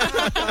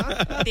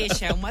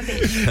 Deixa.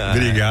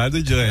 Obrigado,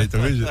 Junho.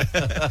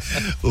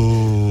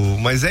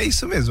 Mas é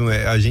isso mesmo,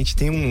 a gente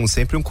tem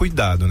sempre um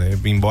cuidado, né?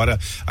 Embora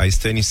a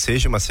Stannis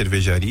seja uma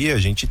cervejaria, a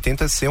gente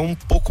tenta ser um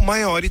pouco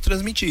maior e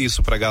transmitir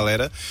isso pra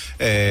galera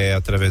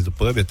através do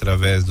pub,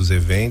 através dos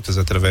eventos,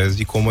 através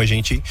de como a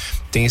gente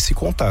tem esse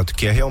contato,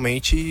 que é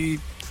realmente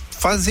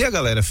fazer a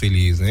galera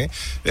feliz, né?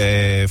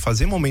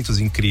 Fazer momentos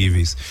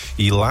incríveis.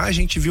 E lá a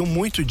gente viu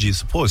muito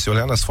disso. Pô, se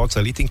olhar nas fotos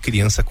ali, tem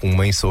criança com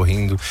mãe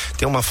sorrindo.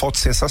 Tem uma foto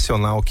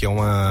sensacional que é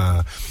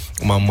uma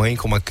mãe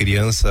com uma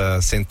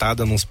criança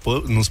sentada nos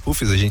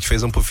puffs. A gente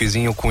fez um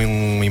puffzinho com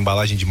uma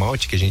embalagem de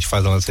malte que a gente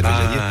faz lá na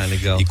cervejaria.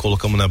 Legal. E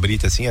colocamos na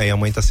brita, assim, aí a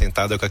mãe tá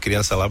sentada com a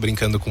criança lá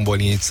brincando com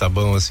bolinha de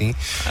sabão, assim.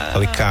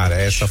 Falei, cara,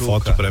 essa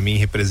foto pra mim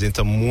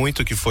representa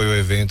muito o que foi o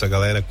evento, a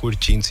galera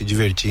curtindo, se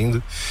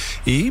divertindo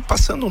e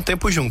passando um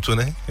tempo junto,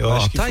 né? Eu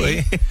acho que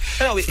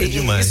foi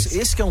demais.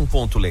 Esse que é um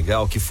ponto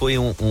legal, que foi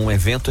um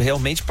evento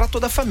realmente pra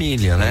toda a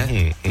família,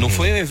 né? Não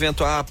foi um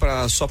evento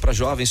só pra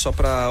jovens, só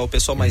pra o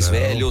pessoal mais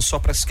velho, ou só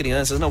pras crianças.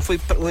 Não, foi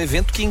um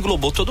evento que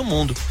englobou todo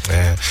mundo.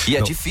 E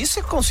é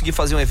difícil conseguir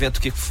fazer um evento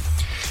que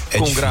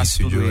congraça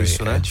tudo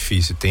isso, né? É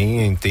difícil,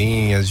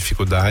 tem as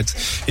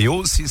dificuldades.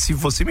 Se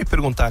você me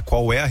perguntar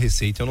qual é a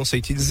receita, eu não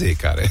sei te dizer,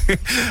 cara.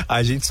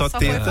 A gente só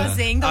foi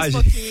fazendo aos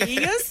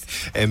pouquinhos.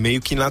 É meio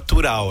que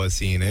natural,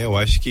 assim, né? Eu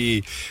acho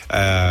que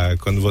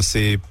quando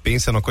você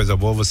pensa numa coisa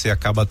boa, você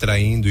acaba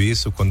atraindo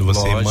isso. Quando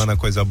você emana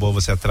coisa boa,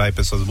 você atrai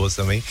pessoas boas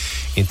também.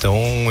 Então,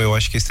 eu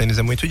acho que esse tênis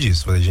é muito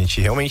disso. A gente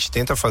realmente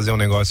tenta fazer um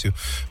negócio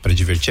para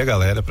divertir a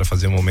galera, para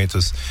fazer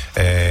momentos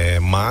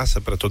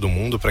massa para todo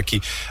mundo, para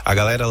que a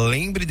galera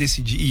lembre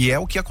desse dia. E é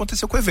o que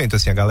aconteceu com o evento,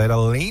 assim, a galera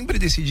lembre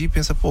desse dia e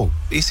pensa, pô,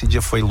 esse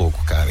dia foi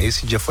louco, cara,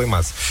 esse dia foi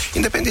massa.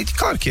 Independente,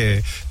 claro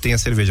que tem a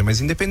cerveja, mas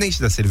independente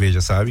da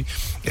cerveja, sabe?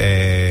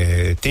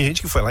 Tem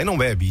gente que foi lá e não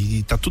bebe,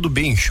 e tá tudo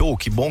bem, show,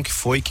 que bom que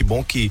foi, que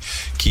bom que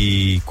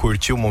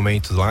curtiu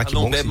momentos lá, que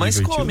bom que se divertiu. Não bebe mais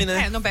come,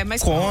 né? Não bebe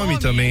mais come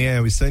também,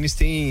 o Stannis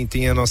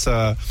tem a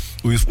nossa,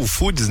 o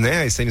Foods,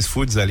 né? A Stannis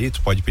Foods ali,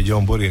 tu pode pedir um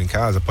hambúrguer em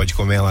casa, pode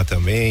comer lá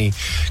também.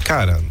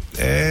 Cara,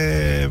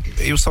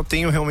 eu só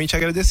tenho realmente a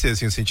agradecer,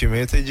 assim, o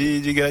sentimento é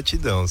de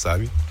gratidão,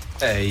 sabe?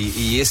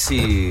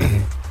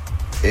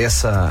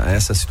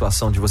 Essa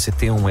situação de você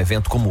ter um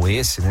evento como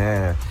esse,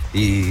 né?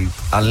 E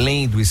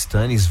além do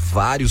Stannis,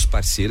 vários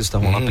parceiros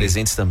estavam lá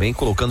presentes também,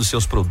 colocando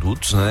seus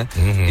produtos, né?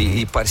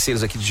 E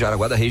parceiros aqui de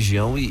Jaraguá, da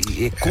região,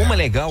 e como é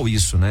legal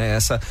isso, né?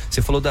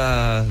 Você falou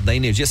da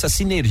energia, essa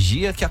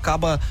sinergia que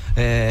acaba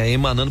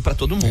emanando para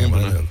todo mundo,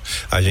 né?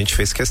 A gente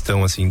fez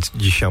questão, assim,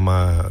 de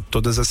chamar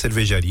todas as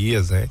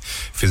cervejarias, né?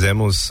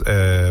 Fizemos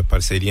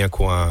parceria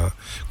com a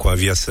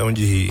aviação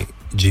de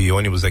de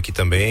ônibus aqui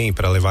também,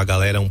 para levar a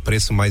galera a um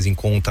preço mais em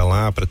conta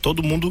lá, para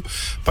todo mundo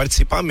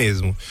participar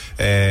mesmo.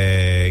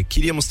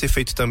 Queríamos ter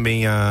feito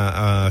também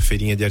a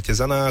feirinha de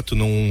artesanato,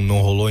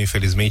 não rolou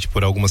infelizmente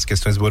por algumas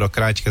questões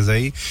burocráticas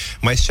aí,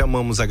 mas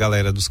chamamos a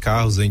galera dos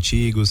carros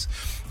antigos,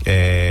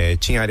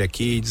 tinha área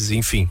kids,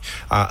 enfim,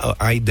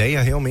 a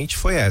ideia realmente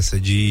foi essa,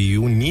 de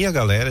unir a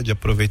galera, de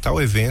aproveitar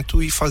o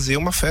evento e fazer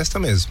uma festa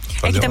mesmo.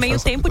 É que também o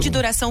tempo de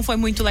duração foi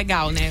muito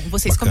legal, né?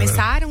 Vocês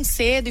começaram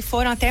cedo e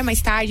foram até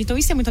mais tarde, então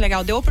isso é muito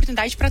legal, deu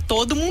oportunidade pra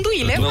todo mundo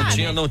ir levar,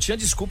 não tinha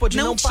desculpa de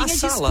não passar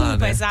desculpa, lá,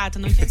 né? Exato,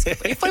 não tinha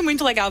desculpa. E foi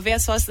muito legal ver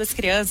as fotos das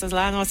crianças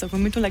lá, nossa, foi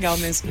muito legal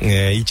mesmo.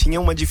 E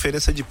tinha uma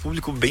diferença de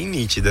público bem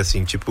nítida,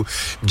 assim, tipo,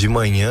 de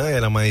manhã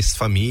era mais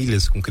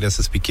famílias com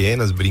crianças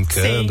pequenas,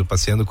 brincando,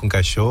 passeando com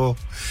cachorro.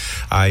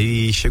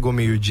 Aí chegou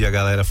meio-dia, a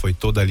galera foi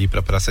toda ali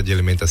pra praça de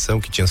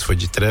alimentação, que tinha os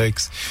food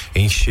trucks,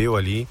 encheu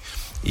ali.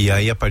 E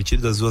aí, a partir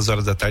das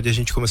 2h da tarde, a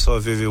gente começou a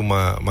ver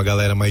uma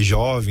galera mais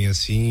jovem,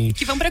 assim.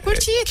 Que vão pra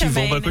curtir que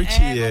também. Vão pra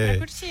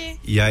curtir,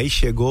 E aí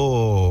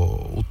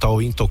chegou, o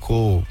Tauim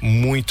tocou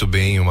muito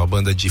bem, uma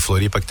banda de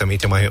Floripa, que também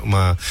tem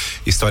uma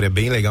história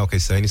bem legal com a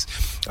Stannis.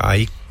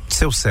 Aí,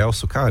 Seu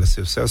Celso, cara,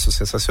 Seu Celso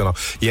sensacional.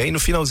 E aí no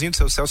finalzinho do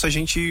Seu Celso a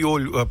gente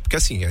olhou, porque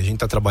assim, a gente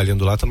tá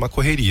trabalhando lá, tá numa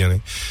correria, né?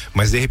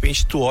 Mas de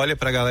repente tu olha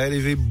pra galera e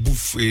vê,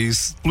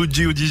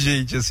 explodiu de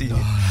gente, assim.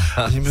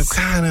 A gente,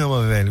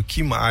 caramba, velho,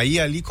 aí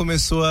ali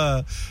começou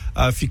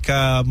a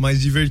ficar mais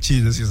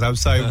divertido, assim, sabe?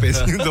 Sai o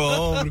pezinho do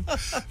ombro,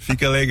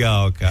 fica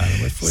legal, cara.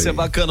 Mas foi... Isso é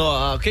bacana,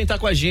 ó. Quem tá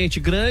com a gente,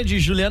 grande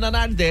Juliana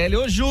Nardelli.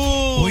 Ô, Ju!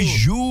 Oi,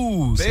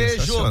 Ju!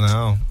 Beijo!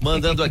 Sensacional.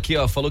 Mandando aqui,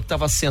 ó, falou que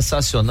tava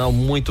sensacional,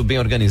 muito bem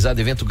organizado,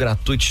 evento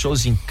gratuito,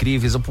 shows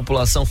incríveis, a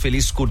população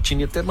feliz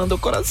curtindo e até mandou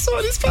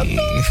corações pra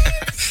nós.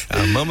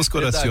 Amamos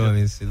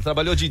corações. Ele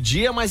trabalhou de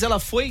dia, mas ela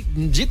foi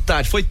de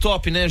tarde, foi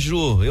top, né,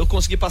 Ju? Eu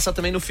consegui passar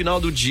também no final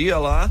do dia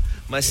lá,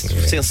 mas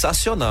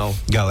sensacional.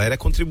 Galera,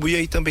 contribui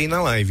aí também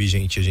na live,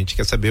 gente. A gente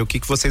quer saber o que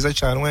vocês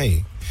acharam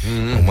aí.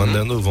 Vão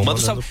mandando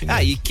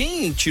e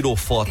quem tirou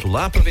foto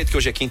lá, aproveita que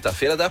hoje é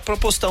quinta-feira, dá pra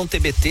postar um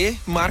TBT,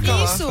 marca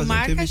lá. Isso,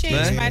 marca a gente,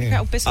 né?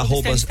 Marca o pessoal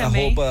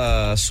também.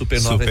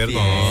 Supernova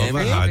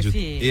Rádio.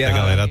 E a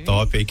galera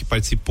top aí que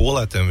participou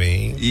lá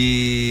também.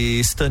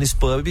 E Stannis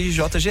Pub e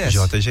JGS.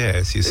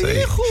 JGS, isso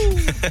aí.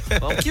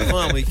 Vamos que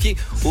vamos. E que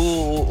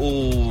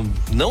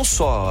não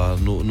só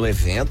no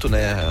evento,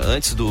 né?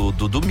 Antes do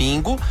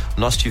domingo,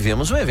 nós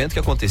tivemos um evento que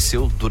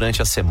aconteceu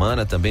durante a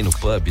semana também no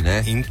pub,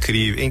 né?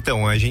 Incrível.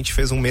 Então, a gente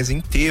fez um mês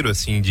inteiro,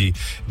 assim,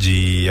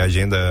 de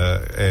agenda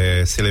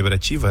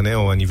celebrativa, né?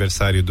 O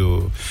aniversário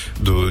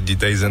de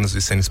 10 anos do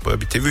Stannis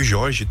Pub. Teve o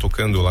Jorge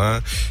tocando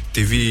lá,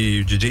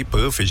 teve o DJ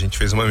Puff, a gente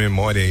fez uma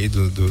memória aí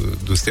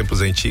dos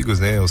tempos antigos,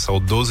 né? O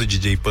saudoso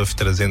DJ Puff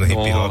trazendo hip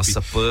hop.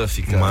 Nossa,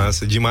 Puff, cara.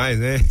 Massa demais,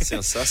 né?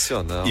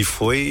 Sensacional.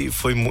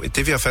 E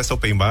teve a festa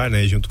open bar,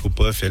 né? Junto com o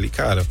Puff ali,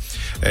 cara.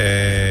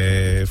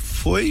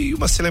 Foi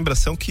uma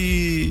celebração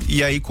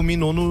e aí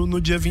culminou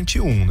no dia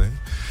 21, né?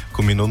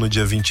 Culminou no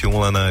dia 21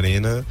 lá na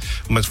arena,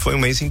 mas foi um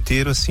mês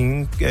inteiro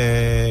assim,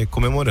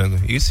 comemorando.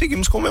 E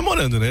seguimos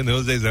comemorando, né? Não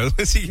os 10 anos,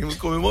 mas seguimos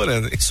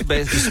comemorando. Isso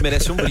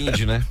merece um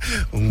brinde, né?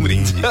 Um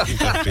brinde,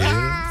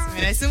 quinta-feira.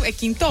 Merece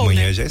quintou,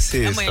 amanhã né? já é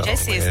sexta. Amanhã já é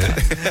sexta.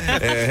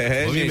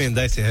 Vamos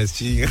emendar esse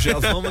restinho. Já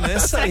vamos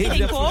nessa aí,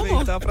 de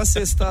aproveitar pra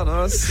sextar,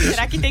 nossa.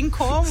 Será que tem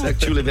como? Será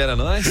que o tio libera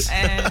nós?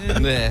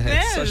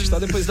 Só acho que tá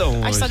depois da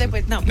 1. Acho só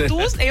depois, não,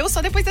 eu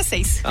só depois das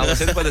 6.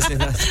 Você depois das 6,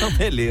 então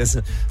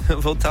beleza.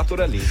 Voltar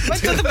por ali.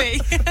 Mas tudo bem.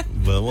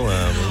 Vamos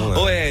lá.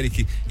 Ô,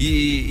 Eric,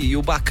 e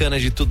o bacana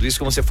de tudo isso,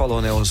 como você falou,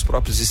 né? Os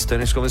próprios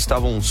Stannis, como eles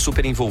estavam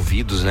super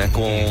envolvidos, né?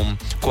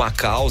 Com a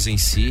causa em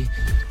si,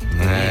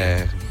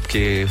 né?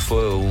 Porque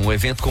foi um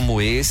evento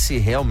como esse,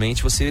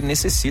 realmente você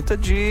necessita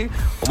de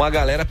uma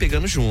galera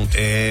pegando junto.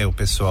 O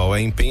pessoal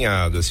é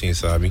empenhado, assim,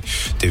 sabe?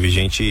 Teve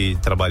gente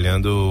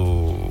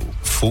trabalhando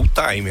full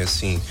time,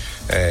 assim.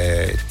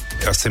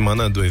 A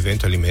semana do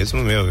evento ali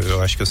mesmo,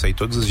 eu acho que eu saí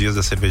todos os dias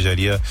da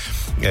cervejaria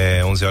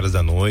 11 horas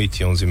da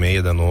noite,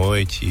 11h30 da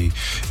noite,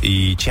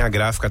 e tinha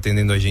gráfico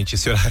atendendo a gente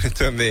esse horário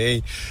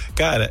também.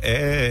 Cara,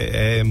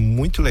 é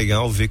muito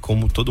legal ver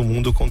como todo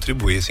mundo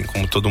contribui, assim,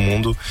 como todo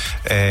mundo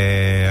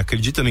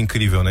acredita no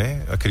incrível,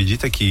 né?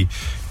 Acredita que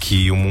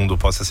o mundo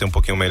possa ser um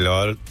pouquinho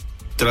melhor,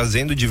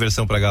 trazendo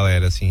diversão pra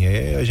galera, assim,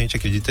 a gente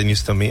acredita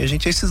nisso também, a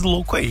gente é esses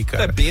loucos aí,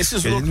 cara. É bem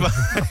esses loucos.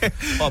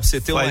 Ó, pra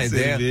você ter uma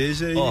ideia,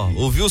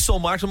 o Wilson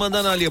Marcos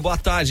mandando ali, boa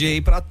tarde aí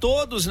pra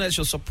todos, né,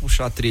 deixa eu só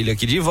puxar a trilha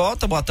aqui de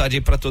volta, boa tarde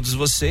aí pra todos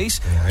vocês,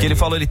 que ele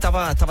falou, ele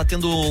tava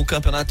tendo um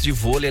campeonato de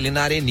vôlei ali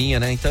na areninha,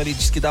 né, então ele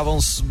disse que dava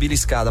uns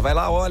beliscada, vai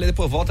lá, olha,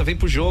 depois volta, vem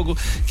pro jogo,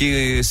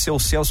 que seu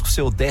Celso com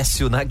seu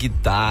Décio na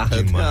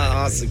guitarra, demais.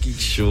 Nossa, que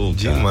show,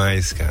 cara.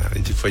 Demais, cara,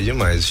 foi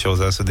demais, o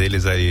showzaço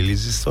deles aí,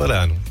 eles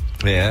estouraram.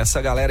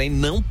 Essa galera aí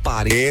não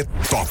para. É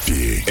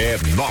top, é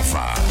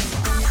nova.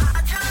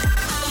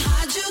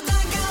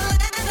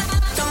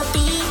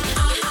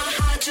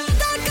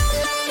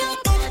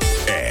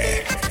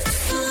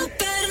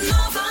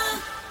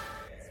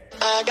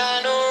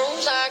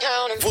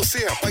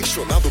 Você é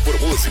apaixonado por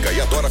música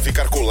e adora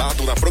ficar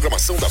colado na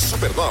programação da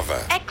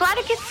Supernova? É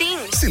claro que sim.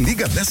 Se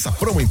liga nessa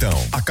promo então.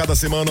 A cada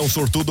semana um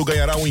sortudo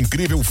ganhará um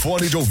incrível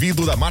fone de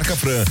ouvido da marca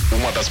Fran,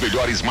 uma das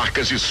melhores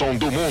marcas de som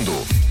do mundo.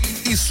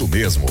 Isso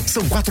mesmo,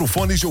 são 4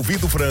 fones de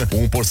ouvido Fran,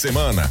 um por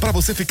semana, para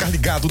você ficar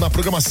ligado na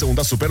programação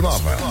da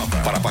Supernova.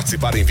 Para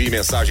participar, envie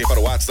mensagem para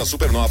o WhatsApp da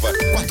Supernova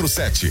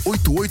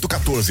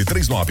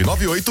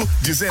 4788143998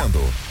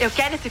 dizendo: eu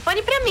quero esse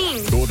fone pra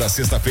mim. Toda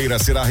sexta-feira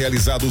será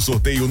realizado o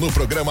sorteio no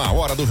programa A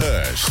Hora do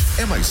Rush.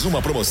 É mais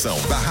uma promoção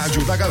da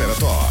Rádio da Galera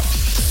Top.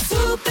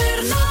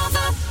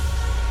 Supernova.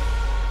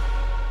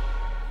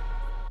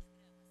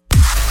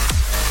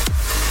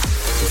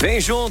 Vem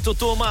junto,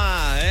 turma.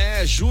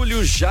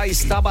 Julho já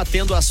está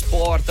batendo as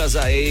portas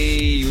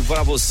aí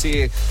para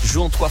você,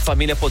 junto com a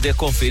família, poder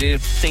conferir.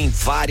 Tem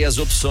várias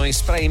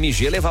opções para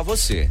MG levar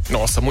você.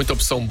 Nossa, muita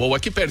opção boa.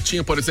 Aqui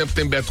pertinho, por exemplo,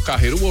 tem Beto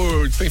Carreiro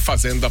World, tem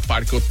Fazenda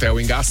Parque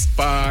Hotel em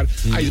Gaspar.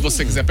 Aí, se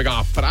você quiser pegar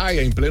uma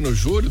praia em pleno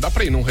julho, dá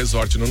pra ir num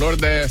resort no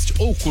Nordeste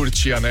ou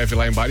curtir a neve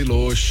lá em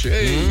Bariloche.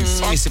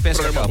 E se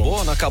pensa que acabou?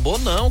 Bom. Não acabou,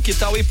 não. Que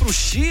tal ir pro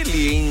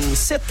Chile em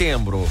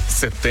setembro?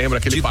 Setembro,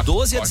 aquele de pacote.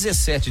 12 a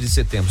 17 de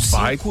setembro.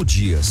 5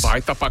 dias.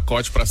 Baita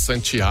pacote pra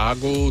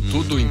Santiago,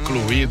 tudo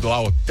incluído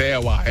lá,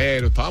 hotel,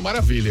 aéreo, tá uma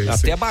maravilha isso.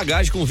 Até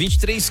bagagem com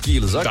 23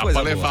 quilos. Olha, dá coisa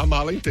pra levar boa. A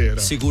mala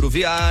inteira. Seguro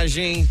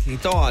viagem.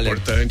 Então, olha,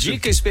 importante.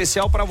 Dica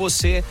especial pra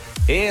você.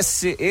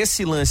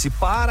 Esse lance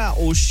para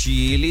o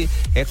Chile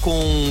é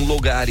com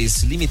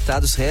lugares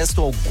limitados,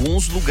 restam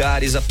alguns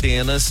lugares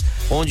apenas,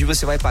 onde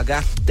você vai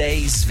pagar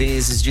 10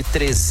 vezes de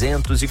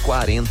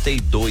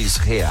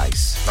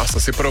R$342. Nossa,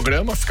 esse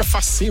programa fica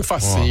facinho,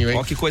 hein?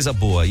 Ó, que coisa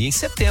boa. E em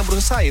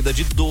setembro, saída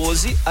de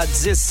 12 a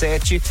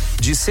 17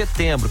 de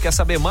setembro. Quer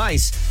saber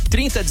mais?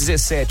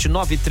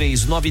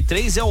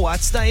 3017-9393 é o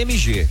WhatsApp da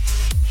MG.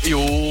 E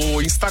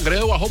o Instagram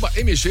é o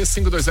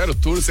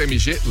 @MG520Tours.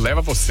 MG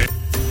leva você.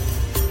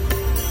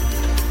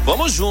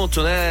 Vamos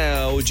junto,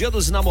 né? O Dia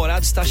dos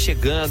Namorados está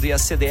chegando e a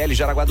CDL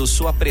Jaraguá do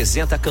Sul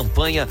apresenta a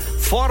campanha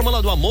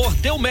Fórmula do Amor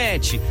Deu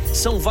Match.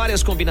 São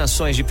várias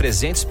combinações de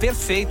presentes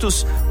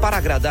perfeitos para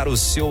agradar o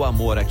seu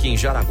amor aqui em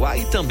Jaraguá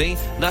e também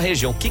na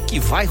região. O que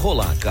vai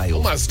rolar, Caio?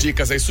 Umas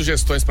dicas aí,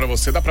 sugestões para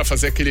você. Dá para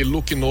fazer aquele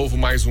look novo,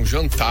 mais um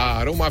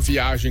jantar, uma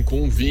viagem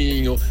com um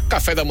vinho,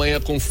 café da manhã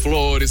com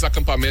flores,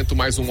 acampamento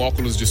mais um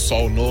óculos de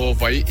sol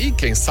novo aí. E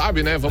quem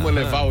sabe, né? Vamos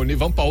levar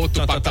vamos para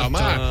outro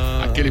patamar.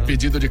 Aquele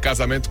pedido de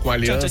casamento com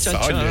aliança.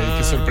 Olha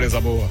aí, que surpresa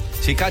boa.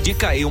 Fica a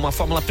dica aí, uma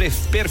fórmula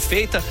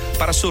perfeita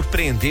para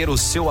surpreender o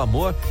seu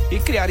amor e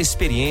criar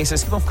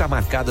experiências que vão ficar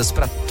marcadas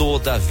para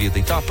toda a vida.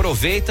 Então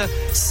aproveita,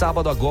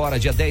 sábado agora,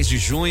 dia 10 de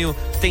junho,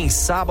 tem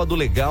sábado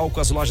legal com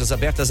as lojas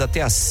abertas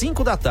até às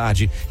 5 da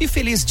tarde. E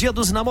feliz Dia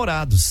dos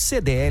Namorados,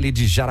 CDL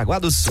de Jaraguá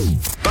do Sul.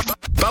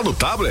 Tá no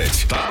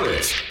tablet?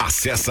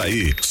 Acessa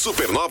aí,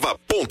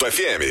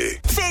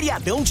 supernova.fm.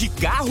 Feriadão de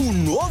carro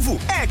novo?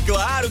 É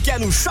claro que é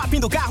no Shopping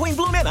do Carro em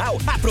Blumenau.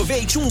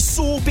 Aproveite um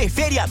super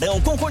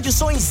feriadão com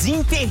condições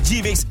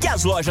imperdíveis que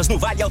as lojas no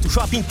Vale Auto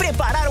Shopping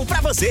prepararam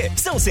pra você.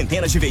 São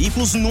centenas de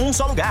veículos num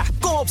só lugar,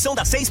 com a opção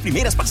das 6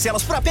 primeiras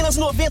parcelas por apenas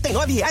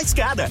R$99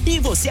 cada. E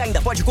você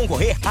ainda pode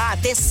concorrer a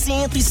até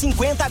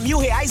R$150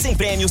 mil em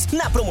prêmios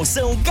na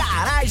promoção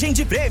Garagem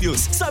de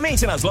Prêmios.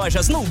 Somente nas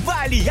lojas no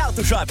Vale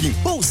Auto Shopping,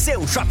 o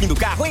seu shopping do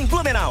carro em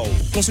Blumenau.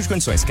 Consulte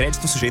condições,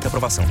 crédito sujeito à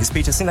aprovação.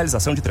 Respeite a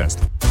sinalização de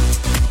trânsito.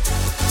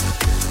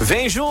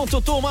 Vem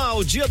junto, turma,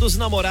 o Dia dos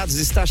Namorados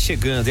está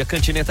chegando e a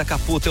Cantineta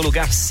Caputo é o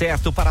lugar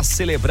certo para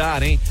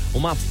celebrar, hein?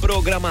 Uma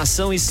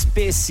programação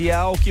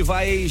especial que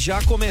vai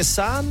já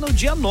começar no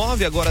dia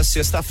 9, agora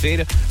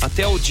sexta-feira,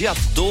 até o dia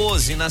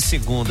 12 na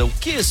segunda. O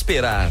que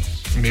esperar?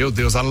 Meu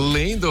Deus,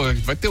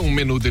 vai ter um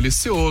menu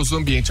delicioso,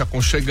 ambiente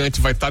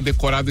aconchegante, vai estar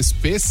decorado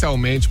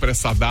especialmente para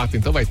essa data,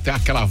 então vai ter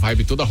aquela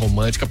vibe toda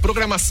romântica,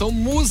 programação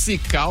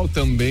musical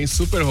também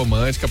super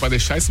romântica para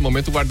deixar esse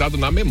momento guardado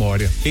na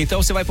memória.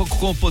 Então você vai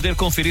poder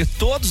conferir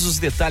todos os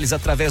detalhes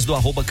através do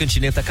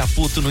 @Cantineta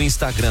Caputo no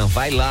Instagram.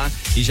 Vai lá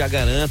e já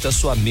garanta a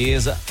sua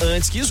mesa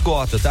antes que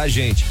esgota, tá,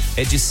 gente?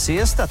 É de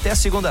sexta até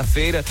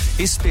segunda-feira,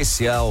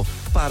 especial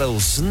para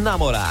os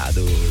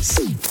namorados.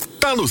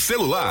 Tá no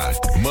celular?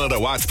 Manda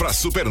o WhatsApp pra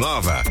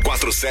Supernova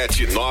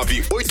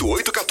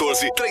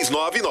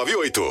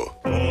 47988143998.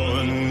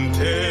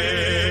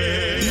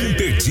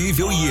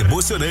 Imperdível e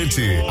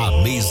emocionante.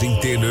 Amazing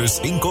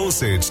Tenors em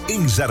Concert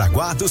em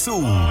Jaraguá do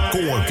Sul,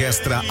 com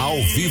orquestra ao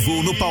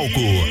vivo no palco.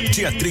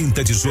 Dia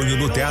 30 de junho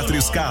no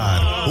Teatro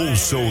Scar. Um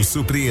show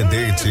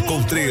surpreendente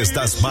com 3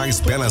 das mais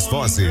belas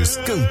vozes,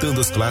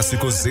 cantando os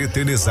clássicos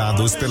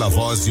eternizados pela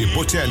voz de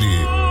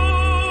Bocelli.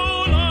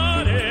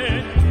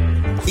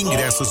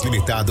 Ingressos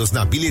limitados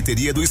na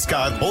bilheteria do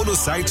Scar ou no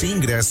site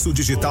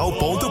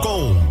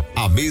ingressodigital.com.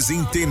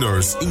 Amazing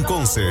Tenors in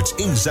Concert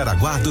em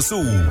Jaraguá do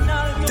Sul.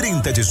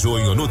 30 de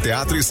junho no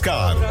Teatro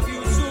Scar.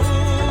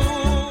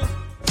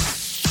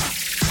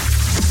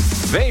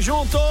 Vem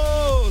junto!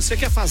 Você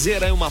quer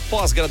fazer aí uma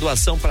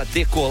pós-graduação para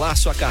decolar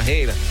sua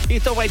carreira?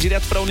 Então vai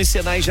direto para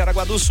Unicenai em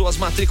Jaraguá do Sul. As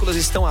matrículas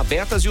estão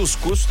abertas e os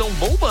cursos estão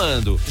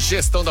bombando.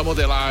 Gestão da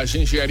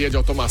modelagem, engenharia de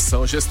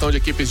automação, gestão de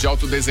equipes de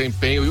alto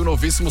desempenho e o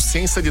novíssimo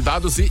ciência de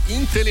dados e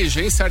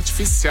inteligência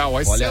artificial.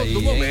 Esse é o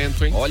do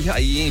momento, hein? Olha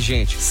aí, hein,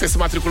 gente? Você se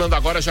matriculando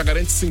agora já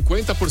garante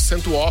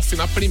 50% off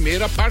na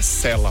primeira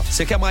parcela.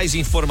 Você quer mais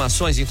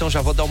informações? Então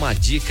já vou dar uma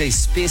dica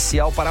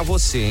especial para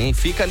você, hein?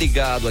 Fica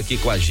ligado aqui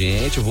com a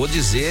gente. Eu vou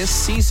dizer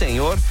sim,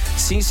 senhor,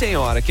 sim,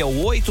 senhora, que é o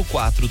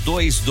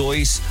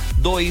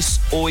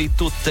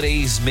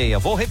 84222836.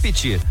 Vou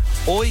repetir,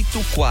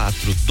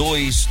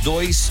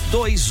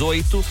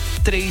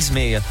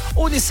 84222836.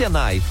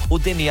 Unicenai, o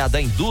DNA da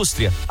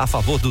indústria a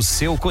favor do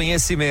seu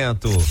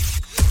conhecimento.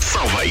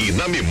 Salva aí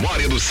na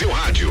memória do seu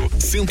rádio.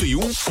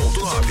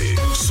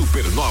 101.9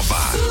 Supernova.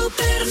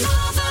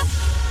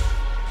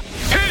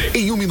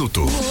 Em 1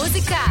 minuto.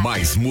 Música.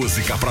 Mais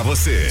música pra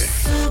você.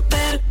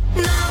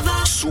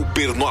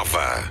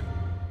 Supernova.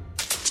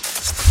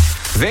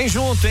 Vem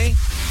junto, hein?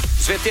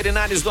 Os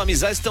veterinários do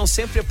Amizade estão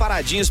sempre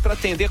preparadinhos para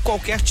atender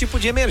qualquer tipo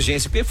de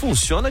emergência, porque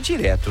funciona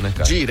direto, né,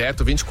 cara?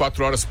 Direto,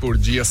 24 horas por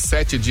dia,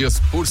 7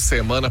 dias por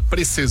semana.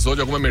 Precisou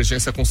de alguma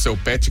emergência com seu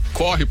pet,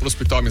 corre pro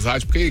Hospital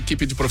Amizade, porque a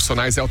equipe de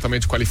profissionais é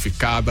altamente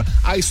qualificada,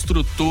 a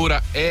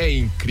estrutura é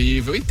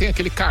incrível e tem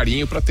aquele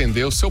carinho para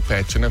atender o seu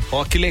pet, né?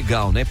 Ó, que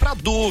legal, né? Para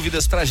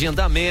dúvidas, para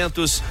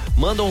agendamentos,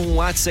 manda um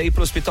WhatsApp aí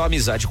pro Hospital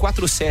Amizade,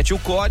 47 o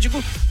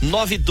código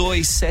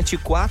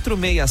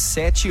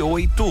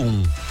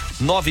 92746781.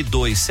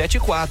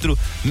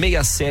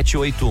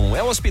 92746781.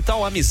 É o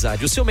Hospital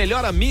Amizade. O seu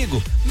melhor amigo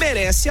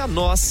merece a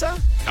nossa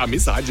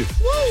amizade.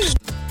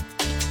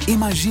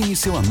 Imagine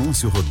seu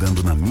anúncio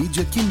rodando na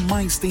mídia que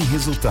mais tem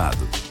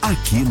resultado.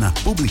 Aqui na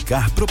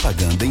Publicar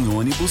Propaganda em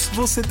Ônibus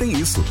você tem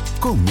isso.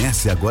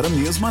 Comece agora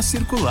mesmo a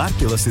circular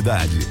pela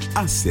cidade.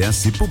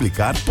 Acesse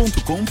publicar.com.br.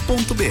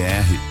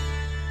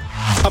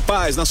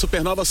 Rapaz, na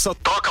Supernova só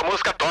toca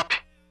música top.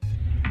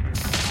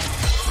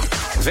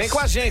 Vem com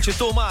a gente,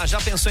 turma. Já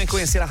pensou em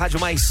conhecer a rádio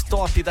mais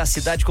top da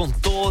cidade com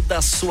toda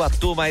a sua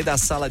turma aí da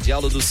sala de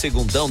aula do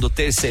segundão, do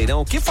terceirão?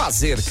 O que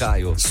fazer,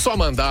 Caio? Só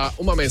mandar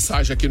uma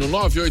mensagem aqui no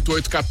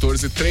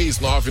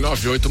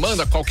 988-14-3998.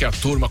 Manda qualquer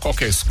turma,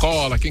 qualquer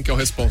escola, quem que é o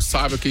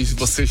responsável, que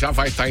você já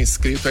vai estar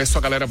inscrito. Aí sua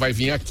galera vai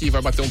vir aqui,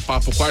 vai bater um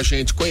papo com a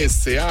gente,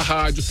 conhecer a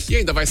rádio e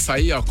ainda vai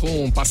sair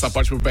com um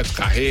passaporte pro Beto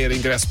Carreira,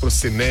 ingresso pro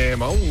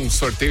cinema, um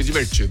sorteio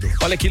divertido.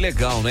 Olha que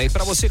legal, né? E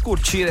pra você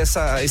curtir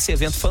esse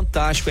evento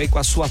fantástico aí com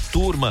a sua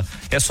turma,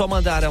 é só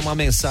mandar uma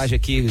mensagem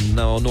aqui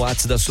no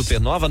WhatsApp da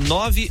Supernova,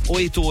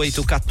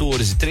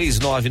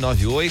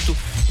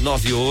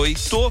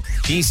 988-14-3998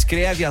 e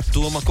inscreve a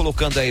turma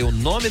colocando aí o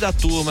nome da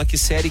turma, que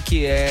série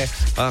que é,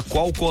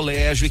 qual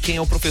colégio e quem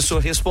é o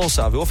professor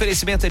responsável. O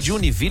oferecimento é de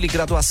Univille,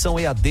 graduação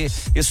EAD.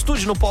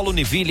 Estude no Polo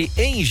Univille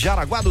em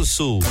Jaraguá do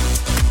Sul.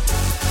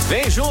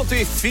 Vem junto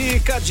e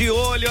fica de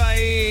olho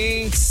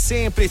aí, hein?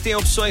 Sempre tem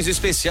opções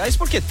especiais,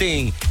 porque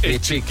tem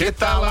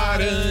etiqueta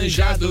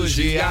laranja do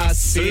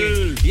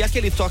Giaci. E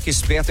aquele toque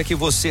esperto é que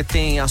você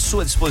tem à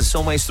sua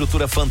disposição uma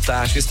estrutura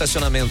fantástica,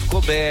 estacionamento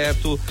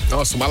coberto.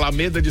 Nossa, uma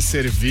alameda de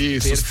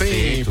serviços,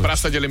 tem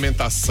praça de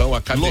alimentação,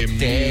 academia.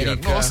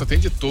 Lotérica. Nossa, tem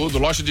de tudo.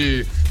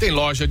 Tem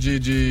loja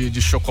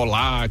de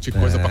chocolate,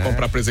 coisa pra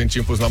comprar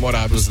presentinho pros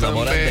namorados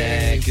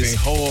também. Tem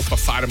roupa,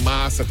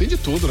 farmácia, tem de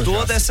tudo, né?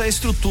 Toda essa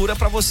estrutura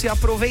pra você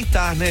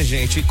aproveitar, né,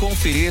 gente? E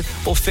conferir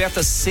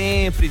ofertas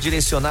sempre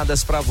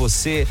direcionadas pra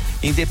você,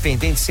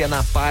 independente se é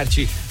na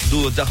parte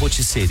da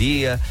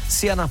rotisseria,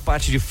 se é na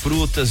parte de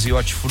frutas e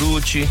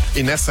hortifruti.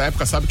 E nessa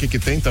época, sabe o que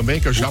tem também,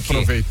 que eu já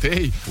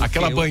aproveitei?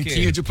 Aquela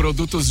banquinha de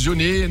produtos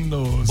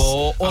juninos.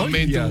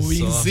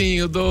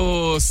 Amendoinzinho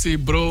doce,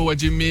 broa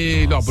de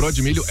milho. A broa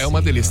de milho é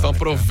uma delícia, então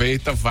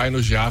aproveita, vai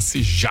no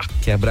Giaci já.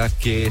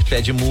 Quebra-queixo,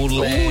 pé de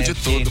moleque. De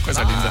tudo,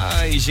 coisa linda.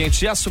 Ai,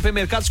 gente, a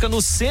Supermercados fica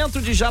no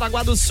centro de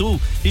Jaraguá do Sul.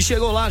 E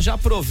chegou lá, já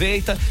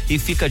aproveita e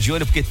fica de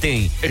olho, porque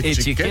tem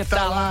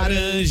etiqueta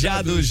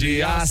laranja do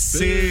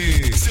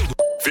Giaci.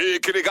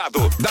 Fique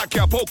ligado, daqui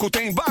a pouco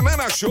tem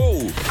Banana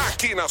Show,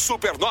 aqui na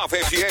Supernova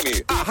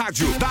FM, a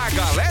rádio da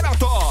galera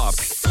top.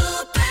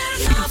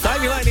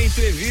 Timeline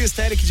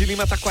Entrevista, Eric de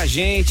Lima tá com a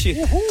gente,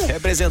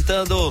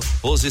 representando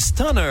os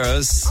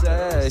Stunners,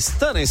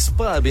 Stannis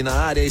Pub na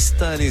área,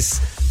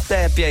 Stannis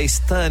Tépia,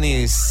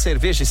 Stannis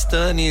Cerveja,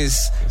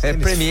 Stannis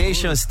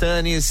Premiation,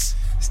 Stannis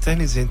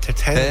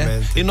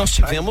Entertainment. E nós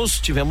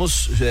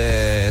tivemos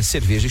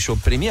cerveja e show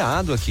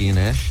premiado aqui,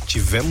 né?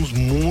 Tivemos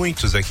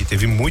muitos aqui,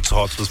 teve muitos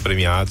rótulos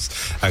premiados.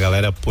 A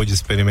galera pôde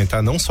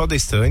experimentar não só da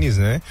Stannis,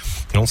 né?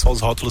 Não só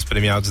os rótulos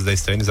premiados da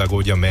Stannis, a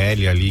Gold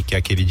Amélia ali, que é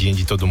a queridinha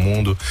de todo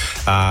mundo,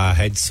 a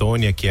Red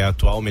Sônia, que é a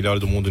atual melhor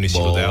do mundo no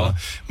estilo dela,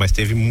 mas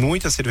teve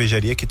muita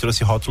cervejaria que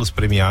trouxe rótulos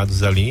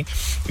premiados ali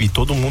e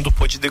todo mundo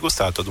pôde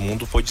degustar, todo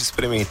mundo pôde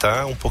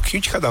experimentar um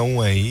pouquinho de cada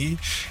um aí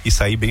e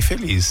sair bem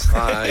feliz.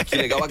 Ai, que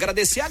legal.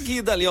 Agradecer agradecer a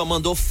Guida ali, ó,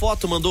 mandou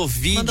foto, mandou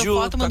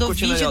vídeo. Mandou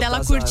vídeo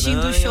dela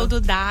curtindo o show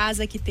do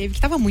Daza que teve,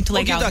 que tava muito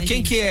legal. Guida, né, quem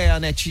gente? que é? A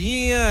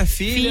netinha,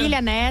 filha?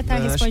 Filha, neta,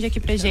 responde aqui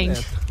pra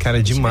gente. Cara,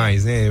 é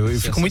demais, né? Eu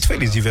fico muito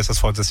feliz de ver essas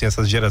fotos assim,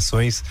 essas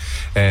gerações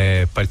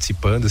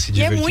participando, se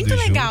divertindo. E é muito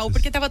legal, juntos.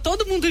 Porque tava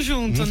todo mundo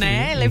junto,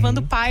 né? Levando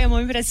o pai e a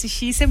mãe pra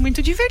assistir, isso é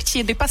muito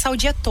divertido. E passar o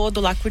dia todo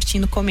lá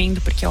curtindo,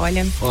 comendo, porque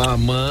olha... Ó,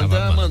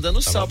 Amanda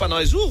mandando sal pra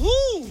nós.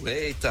 Uhul!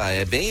 Eita,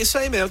 é bem isso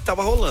aí mesmo que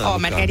tava rolando. Ó,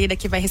 Margarida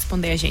que vai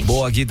responder a gente.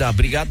 Boa, Guida,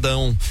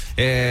 brigadão.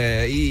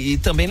 E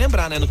também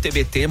lembrar, né? No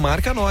TBT,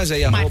 marca nós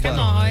aí,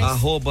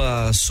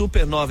 arroba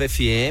Supernova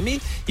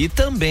FM, e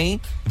também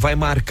vai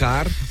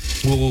marcar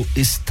o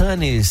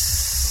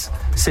Stannis,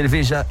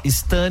 cerveja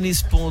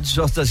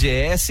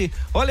Stannis.jgs.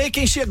 Olha aí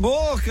quem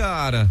chegou,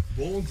 cara.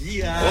 Bom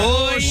dia.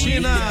 Oi,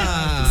 China.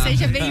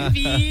 Seja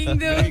bem-vindo.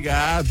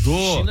 Obrigado.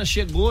 China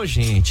chegou,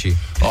 gente.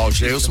 Ó, o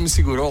Geilson me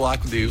segurou lá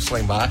com o Deilson lá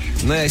embaixo.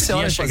 Né, isso é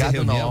hora de fazer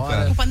reunião,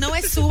 cara. A culpa não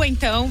é sua,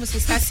 então. Você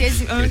está se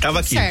Ele tava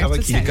aqui.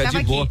 Fica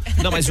de boa.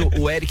 Não, mas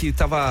o Eric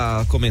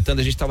tava comentando,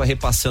 a gente tava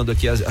repassando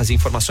aqui as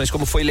informações,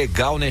 como foi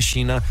legal, né,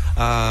 China,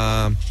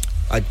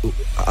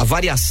 a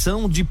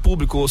variação de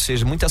público, ou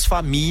seja, muitas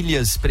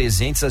famílias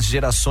presentes, as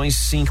gerações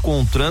se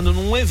encontrando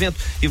num evento.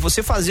 E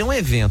você fazer um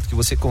evento que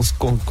você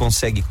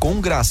consegue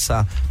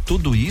congraçar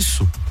tudo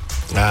isso,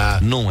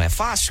 não é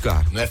fácil,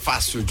 cara. Não é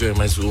fácil, Joey,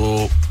 mas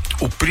o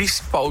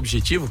principal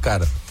objetivo,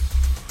 cara,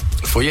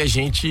 foi a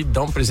gente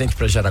dar um presente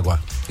pra Jaraguá,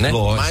 né?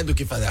 Lógico. Mais do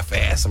que fazer a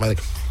festa,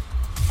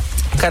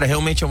 Cara,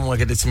 realmente é um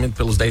agradecimento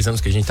pelos 10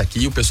 anos que a gente tá aqui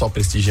e o pessoal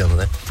prestigiando,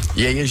 né?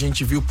 E aí a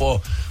gente viu,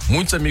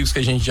 muitos amigos que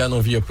a gente já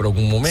não via por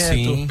algum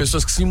momento, Sim.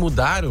 Pessoas que se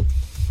mudaram.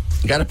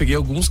 Cara, peguei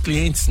alguns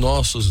clientes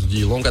nossos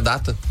de longa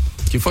data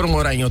que foram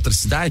morar em outra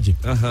cidade,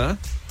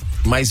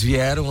 mas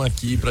vieram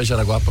aqui pra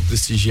Jaraguá pra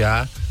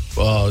prestigiar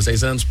os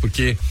 10 anos,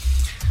 porque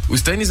o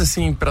Stannis,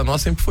 assim, pra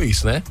nós sempre foi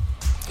isso, né?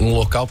 Um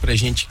local pra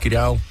gente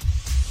criar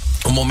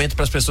um momento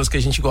pras pessoas que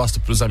a gente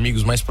gosta, pros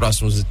amigos mais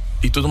próximos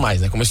e tudo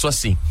mais, né? Começou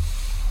assim.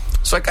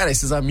 Só que, cara,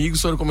 esses amigos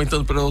foram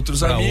comentando para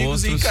outros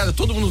amigos e, cara,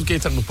 todo mundo que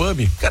entra no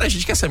pub, cara, a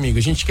gente quer ser amigo,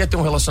 a gente quer ter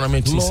um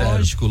relacionamento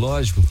sincero.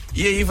 Lógico.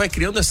 E aí vai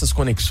criando essas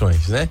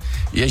conexões, né?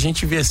 E a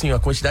gente vê, assim, a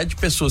quantidade de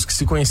pessoas que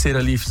se conheceram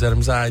ali, fizeram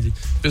amizade,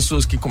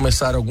 pessoas que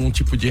começaram algum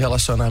tipo de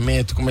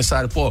relacionamento,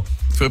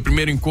 foi o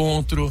primeiro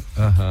encontro,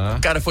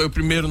 cara, foi o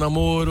primeiro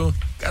namoro.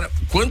 Cara,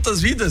 quantas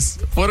vidas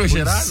foram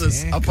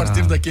geradas a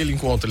partir daquele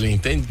encontro ali,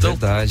 entende? Então,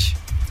 verdade.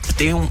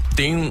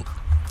 Tem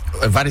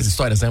várias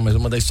histórias, né? Mas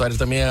uma das histórias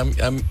também é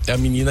a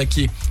menina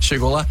que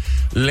chegou lá.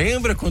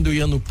 Lembra quando eu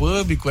ia no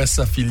pub com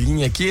essa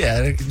filhinha aqui?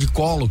 Era de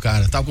colo,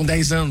 cara. Tava com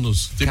 10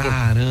 anos.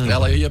 Caramba.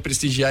 Ela ia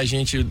prestigiar a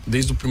gente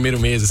desde o primeiro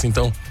mês, assim.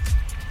 Então,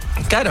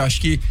 cara, eu acho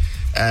que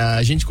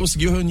a gente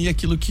conseguiu reunir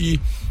aquilo que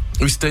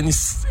o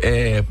Stannis,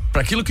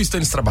 para aquilo que o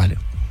Stannis trabalha,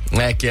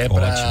 né? Que é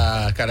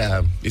pra,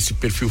 cara, esse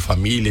perfil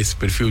família, esse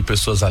perfil de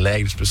pessoas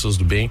alegres, pessoas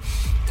do bem.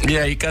 E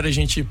aí, cara, a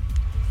gente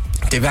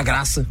teve a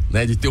graça,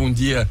 né? De ter um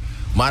dia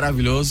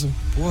maravilhoso,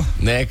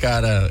 né,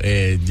 cara,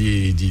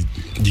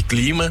 de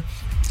clima,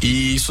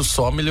 e isso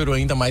só melhorou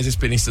ainda mais a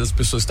experiência das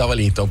pessoas que estavam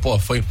ali. Então,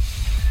 foi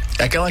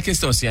aquela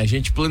questão, assim, a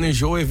gente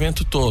planejou o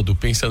evento todo,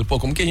 pensando,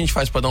 como que a gente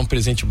faz pra dar um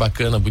presente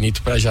bacana,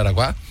 bonito pra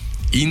Jaraguá?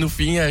 E no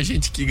fim, a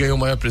gente que ganhou o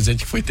maior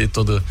presente, que foi ter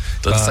toda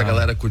essa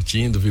galera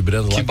curtindo,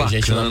 vibrando lá com a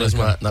gente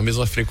na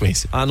mesma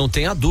frequência. Não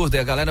tenha dúvida,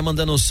 a galera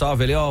mandando um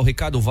salve ali, ó, o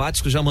Ricardo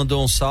Vatisco já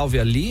mandou um salve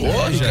ali.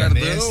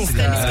 Ricardão,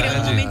 Stannis criou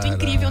um momento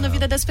incrível na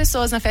vida das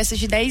pessoas, na festa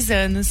de 10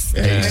 anos.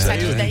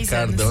 Aniversário de 10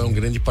 Ricardão anos. É um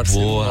grande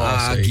parceiro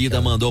nosso. A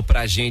Guida mandou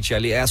pra gente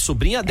ali, é a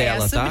sobrinha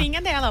dela, tá? É a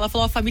sobrinha dela, ela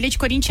falou, a família de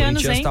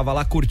corintianos, hein? Tava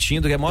lá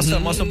curtindo,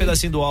 mostra um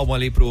pedacinho do álbum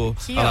ali pro...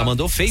 Aqui, ela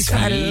mandou, fez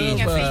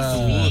vídeo,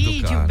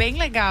 vídeo, bem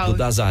legal. Do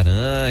das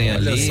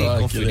aranhas ali,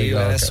 conferiu,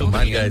 é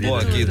sobrinha.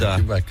 Boa, Guida.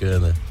 Que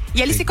bacana.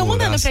 E eles ficam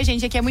mandando pra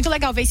gente aqui, é muito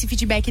legal ver esse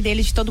feedback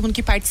deles, de todo mundo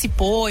que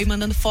participou e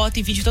mandando foto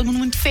e vídeo, todo mundo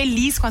muito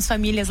feliz com as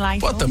famílias lá.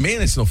 Então... também,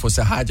 né, se não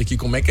fosse a rádio aqui,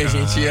 como é que a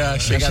gente ia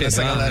chegar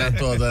nessa galera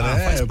toda,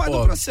 né? Faz parte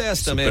do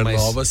processo também,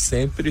 Supernova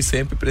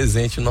sempre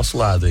presente do nosso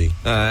lado aí.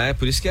 É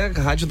por isso que é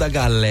a rádio da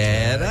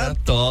galera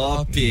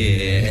top.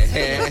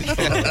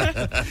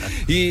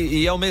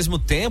 E ao mesmo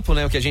tempo,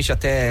 né, o que a gente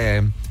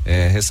até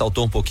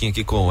ressaltou um pouquinho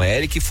aqui com o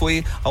Eric,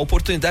 foi a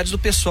oportunidade do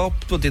pessoal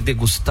poder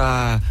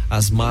degustar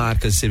as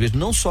marcas de cerveja,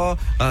 não só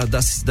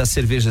das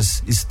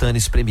cervejas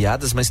Stannis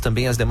premiadas, mas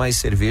também as demais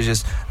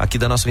cervejas aqui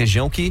da nossa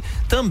região, que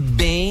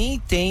também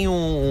tem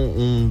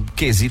um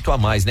quesito a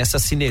mais, nessa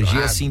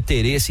sinergia, esse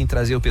interesse em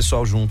trazer o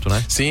pessoal junto,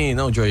 né? Sim,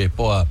 não, Joey,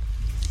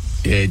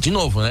 de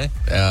novo, né?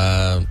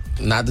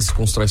 Nada se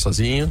constrói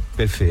sozinho.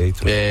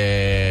 Perfeito.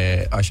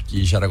 Acho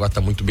que Jaraguá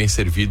está muito bem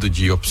servido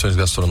de opções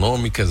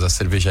gastronômicas, as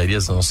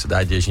cervejarias da nossa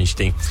cidade, a gente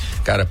tem,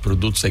 cara,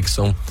 produtos aí que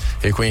são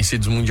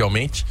reconhecidos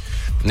mundialmente,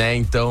 né?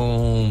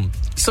 Então,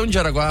 são de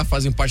Jaraguá,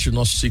 fazem parte do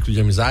nosso ciclo de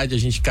amizade. A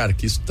gente, cara,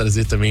 quis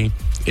trazer também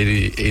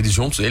eles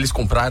juntos, eles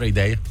compraram a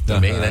ideia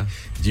também, né?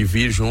 De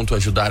vir junto,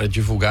 ajudar a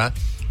divulgar.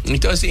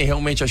 Então, assim,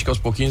 realmente acho que aos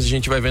pouquinhos a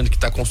gente vai vendo que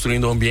está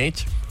construindo um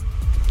ambiente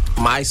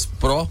mais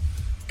pró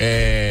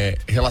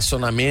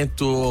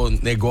relacionamento,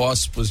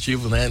 negócio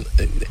positivo, né?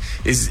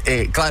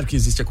 Claro que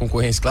existe a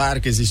concorrência, claro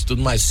que existe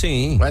tudo mais.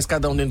 Sim. Mas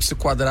cada um dentro desse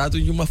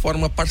quadrado de uma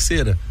forma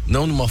parceira,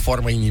 não de uma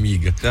forma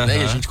inimiga. Né?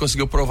 E a gente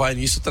conseguiu provar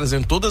nisso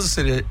trazendo todas as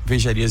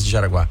cervejarias de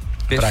Jaraguá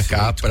pra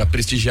cá, pra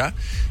prestigiar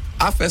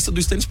a festa do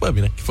Stannis Pub,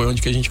 né? Que foi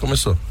onde que a gente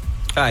começou.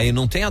 E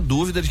não tenha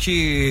dúvida de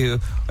que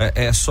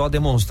é só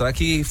demonstrar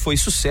que foi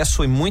sucesso,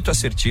 foi muito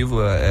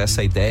assertivo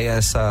essa ideia,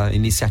 essa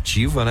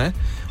iniciativa, né?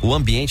 O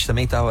ambiente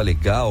também estava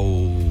legal,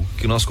 o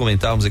que nós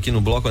comentávamos aqui no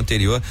bloco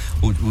anterior,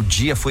 o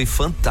dia foi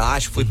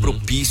fantástico, foi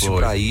propício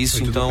para isso,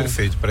 foi então tudo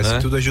perfeito, parece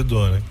que tudo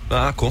ajudou, né?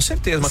 Com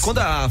certeza, mas quando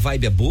a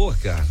vibe é boa,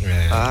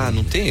 cara,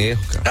 não tem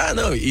erro, cara.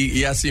 Não,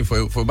 e assim,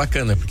 foi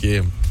bacana,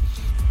 porque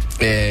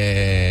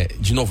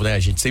de novo, né, a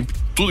gente sempre,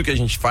 tudo que a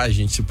gente faz, a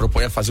gente se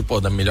propõe a fazer,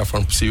 da melhor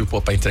forma possível,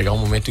 pra entregar um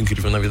momento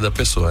incrível na vida da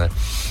pessoa, né?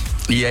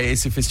 E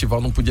esse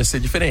festival não podia ser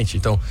diferente.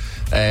 Então,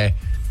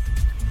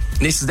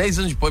 nesses 10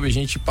 anos de pub, a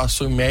gente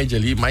passou em média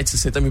ali mais de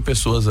 60 mil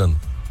pessoas ano.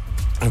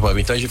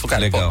 Então a gente falou,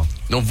 cara, legal.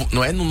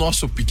 Não é no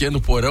nosso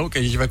pequeno porão que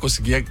a gente vai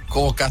conseguir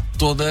colocar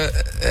todo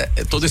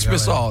esse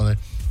pessoal, né?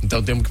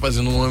 Então temos que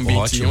fazer num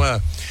ambiente.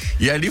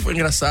 E ali foi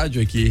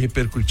engraçado, que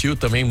repercutiu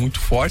também muito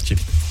forte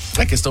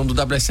a questão do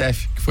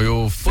WSF, que foi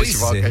o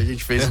festival que a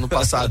gente fez ano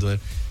passado, né?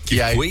 Que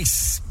aí foi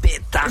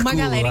espetacular. Uma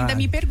galera ainda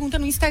me pergunta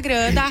no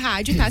Instagram da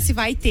rádio, tá? Se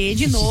vai ter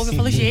de novo. Eu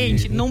falo,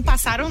 gente, não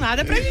passaram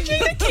nada pra gente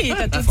ainda aqui,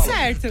 tá tudo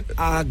certo.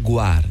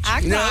 Aguarde.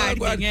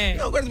 Aguardem,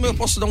 Agora eu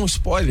posso dar um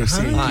spoiler,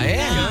 assim.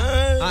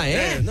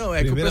 Não,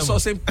 é que o pessoal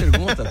sempre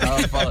pergunta, tá?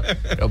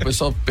 O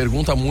pessoal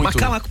pergunta muito. Mas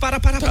calma, para.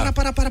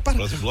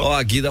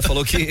 A Guida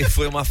falou que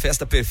foi uma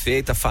festa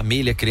perfeita,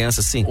 família,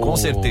 criança, sim, com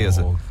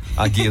certeza.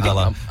 A Guida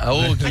lá.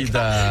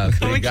 Guida,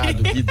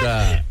 obrigado,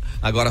 Guida.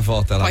 Agora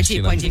volta lá. Pode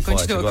ir,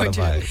 continua.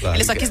 Vai.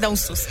 Ele só quis dar um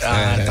susto.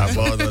 Tá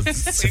bom.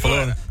 Você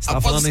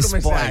tava falando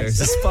spoilers.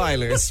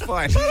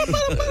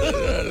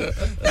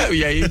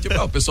 E aí,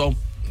 o pessoal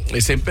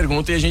sempre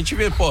pergunta e a gente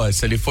vê,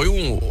 se ele foi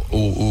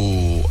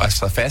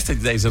essa festa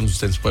de 10 anos do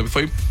Stannis Pub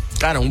foi,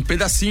 cara, um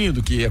pedacinho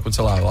do que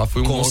aconteceu lá. Lá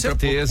foi uma outra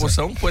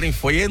proporção, porém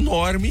foi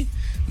enorme,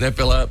 né?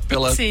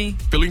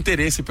 Pelo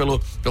interesse,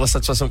 pela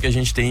satisfação que a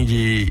gente tem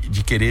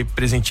de querer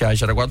presentear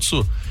Jaraguá do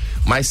Sul.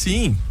 Mas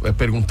sim,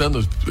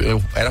 perguntando,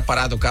 eu era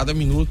parado a cada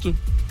minuto,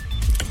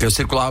 eu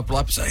circulava por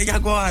lá, e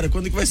agora?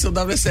 Quando que vai ser o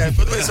WSF?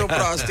 Quando vai ser o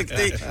próximo?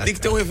 Tem que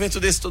ter um evento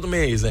desse todo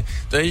mês, né?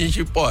 Então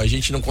a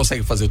gente não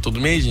consegue fazer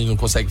todo mês, a gente não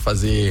consegue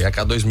fazer a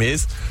cada 2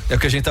 meses. É o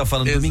que a gente tava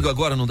falando, domingo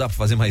agora não dá pra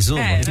fazer mais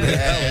uma?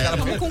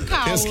 Vamos com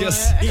calma. Penso que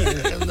assim.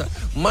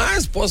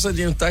 Mas posso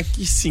adiantar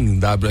que sim,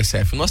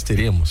 WSF nós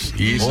teremos.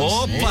 Isso.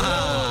 Opa!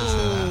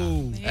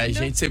 A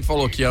gente sempre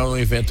falou que é um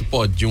evento,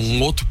 de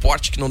um outro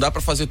porte que não dá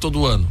pra fazer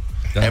todo ano.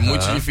 É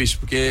muito difícil,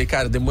 porque,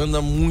 cara,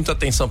 demanda muita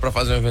atenção pra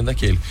fazer um evento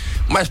daquele.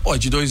 Mas,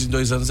 de 2 em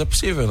 2 anos é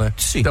possível, né?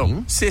 Sim.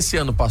 Então, se esse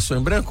ano passou em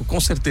branco, com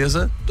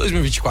certeza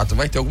 2024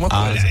 vai ter alguma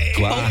coisa.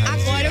 Claro. Bom,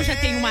 agora eu já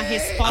tenho uma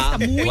resposta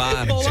muito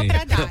boa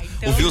pra dar.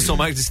 Então... O Wilson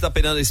Marques está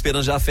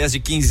esperando já a festa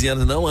de 15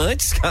 anos, não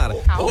antes, cara.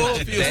 A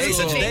de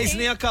 10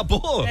 nem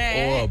acabou.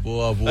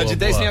 Boa. A de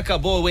 10 nem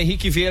acabou. O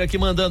Henrique Vieira aqui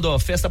mandando,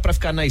 festa pra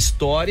ficar na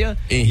história.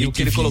 Henrique e o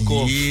que ele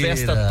colocou,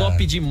 festa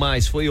top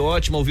demais. Foi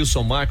ótimo, o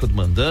Wilson Marcos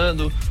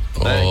mandando.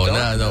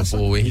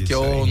 O Henrique é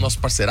o nosso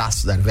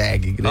parceiraço da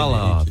Arveg. Olha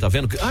lá, tá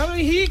vendo? O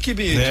Henrique,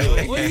 bicho.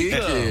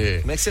 Henrique.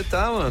 Como é que você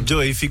tá, mano?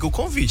 Joe, aí fica o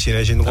convite, né?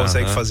 A gente não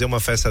consegue fazer uma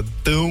festa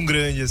tão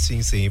grande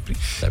assim sempre.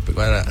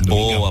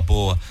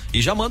 Boa. E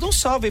já manda um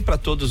salve aí pra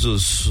todos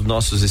os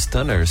nossos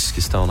stunners que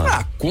estão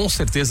lá. Com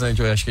certeza, né,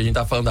 Joe? Acho que a gente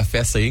tá falando da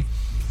festa aí,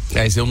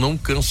 mas eu não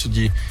canso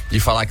de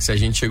falar que se a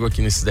gente chegou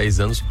aqui nesses 10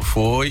 anos,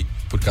 foi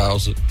por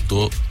causa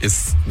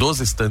dos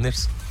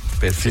stunners.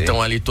 Perfeito. Que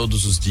estão ali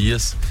todos os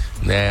dias,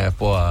 né?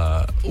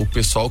 O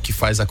pessoal que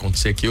faz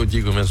acontecer aqui, eu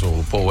digo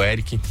mesmo, o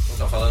Eric.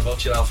 Tá falando, vamos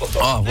tirar uma foto.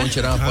 Vamos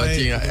tirar uma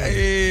fotinha.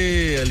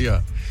 Ali, ó.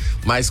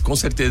 Mas com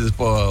certeza,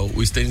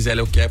 o Stannis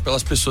é o que é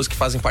pelas pessoas que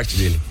fazem parte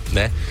dele,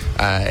 né?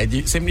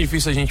 Sempre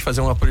difícil a gente fazer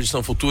uma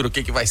projeção futura, o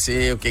que vai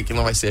ser, o que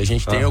não vai ser. A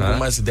gente tem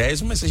algumas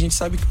ideias, mas a gente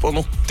sabe que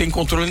não tem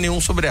controle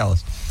nenhum sobre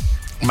elas.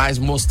 Mas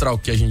mostrar o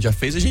que a gente já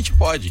fez, a gente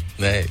pode,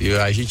 né?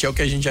 A gente é o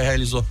que a gente já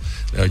realizou,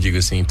 eu digo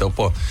assim. Então,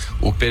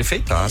 o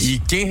perfeitaço. E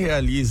quem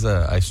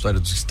realiza a história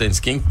dos stands,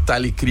 quem tá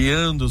ali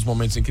criando os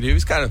momentos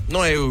incríveis, cara,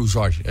 não é eu e o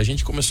Jorge. A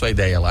gente começou a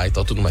ideia lá e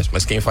tal, tudo mais.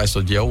 Mas quem faz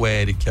todo dia é o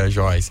Eric, é a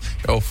Joyce,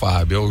 é o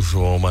Fábio, é o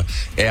Joma,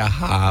 é a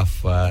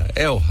Rafa,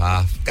 é o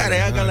Rafa. Cara,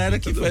 é a galera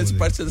que faz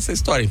parte dessa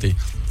história, entende?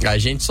 A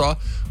gente só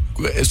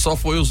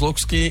foi os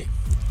loucos que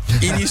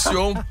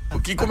iniciou,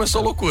 que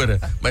começou a loucura,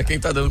 mas quem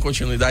tá dando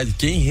continuidade,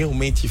 quem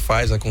realmente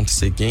faz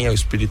acontecer, quem é o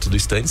espírito do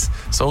Stannis,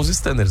 são os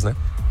Stanners, né?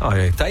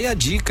 Tá aí a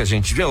dica,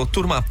 gente.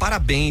 Turma,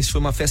 parabéns, foi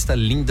uma festa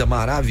linda,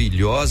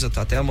 maravilhosa,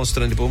 tá até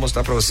mostrando, depois vou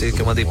mostrar pra você que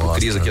eu mandei pro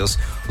Cris aqui os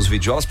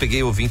vídeos,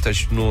 peguei o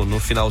vintage no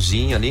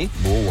finalzinho ali.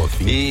 Boa,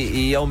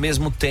 e ao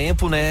mesmo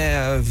tempo,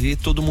 né, vi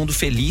todo mundo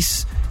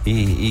feliz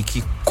e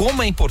que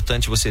como é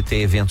importante você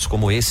ter eventos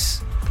como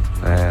esse.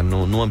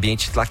 No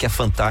ambiente lá que é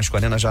fantástico, a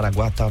Arena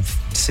Jaraguá tá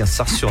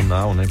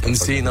sensacional, né?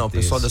 Sim, o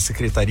pessoal da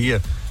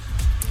secretaria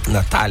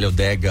Natália, o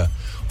Dega,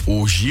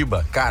 o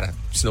Giba, cara,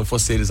 se não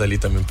fosse eles ali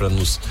também pra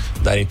nos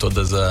darem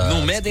todas as...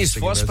 Não medem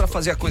esforço pra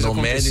fazer a coisa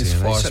acontecer. Não medem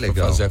esforço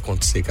pra fazer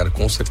acontecer, cara.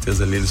 Com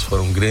certeza ali eles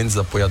foram grandes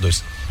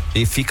apoiadores.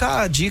 E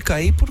fica a dica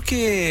aí,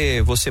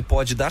 porque você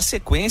pode dar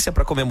sequência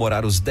para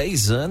comemorar os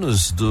 10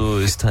 anos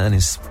do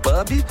Stannis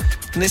Pub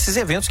nesses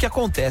eventos que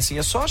acontecem.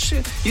 É só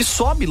e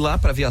sobe lá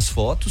para ver as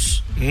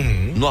fotos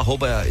no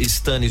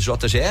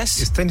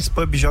 @StannisJGS. Stannis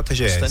Pub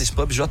JGS. Stannis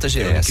Pub JGS.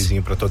 Tem um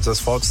linkzinho para todas as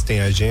fotos,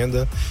 tem a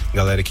agenda.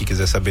 Galera que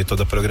quiser saber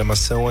toda a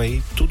programação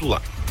aí, tudo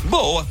lá.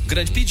 Boa,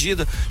 grande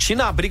pedida.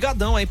 China,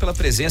 brigadão aí pela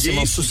presença,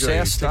 irmão,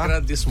 sucesso, tá? Eu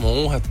agradeço, uma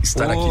honra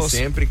estar aqui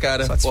sempre,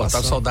 cara. Pô,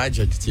 tá com saudade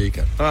já de ti aí,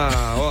 cara.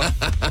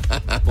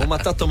 Vamos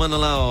tá tomando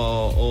lá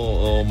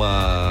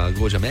uma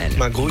Gold Amélia?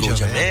 Uma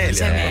Gold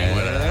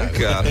Amélia?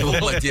 Cara.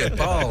 Uma Tia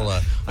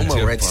Paula, uma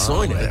Red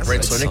Sonia.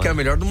 Red Sonia que é a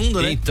melhor do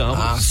mundo, né? Então,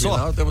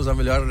 afinal, temos a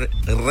melhor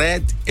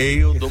Red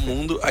Ale do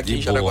mundo aqui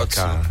em Jaraguá do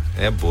Sul.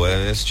 É boa,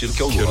 é o estilo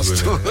que eu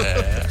gosto.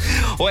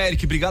 Ô,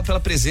 Eric, obrigado pela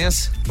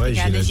presença.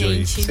 Imagina, obrigada,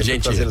 gente.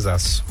 Gente,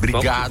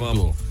 obrigado.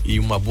 Vamos. E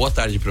uma boa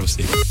tarde pra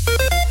você.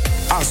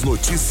 As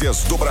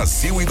notícias do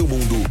Brasil e do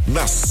mundo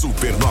na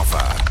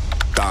Supernova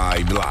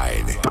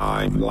Timeline.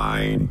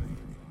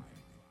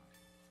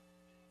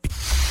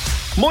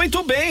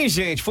 Muito bem,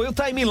 gente. Foi o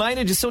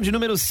Timeline, edição de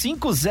número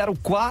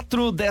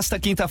 504 desta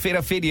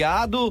quinta-feira,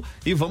 feriado.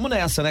 E vamos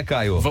nessa, né,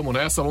 Caio? Vamos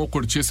nessa, vamos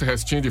curtir esse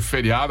restinho de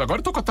feriado. Agora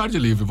eu tô com a tarde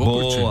livre,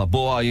 vou curtir.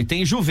 Boa. E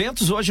tem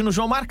Juventus hoje no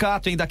João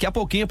Marcato, hein? Daqui a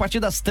pouquinho, a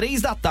partir das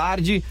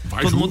 3h.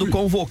 Todo mundo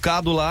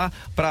convocado lá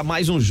para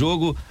mais um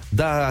jogo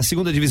da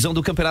segunda divisão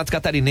do Campeonato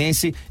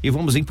Catarinense. E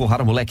vamos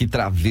empurrar o moleque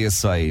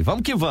travesso aí.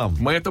 Vamos que vamos.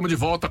 Amanhã estamos de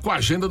volta com a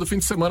agenda do fim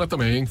de semana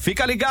também, hein?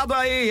 Fica ligado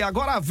aí.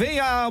 Agora vem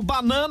a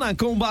Banana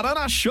com o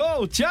Banana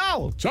Show.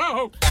 Tchau.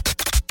 Tchau.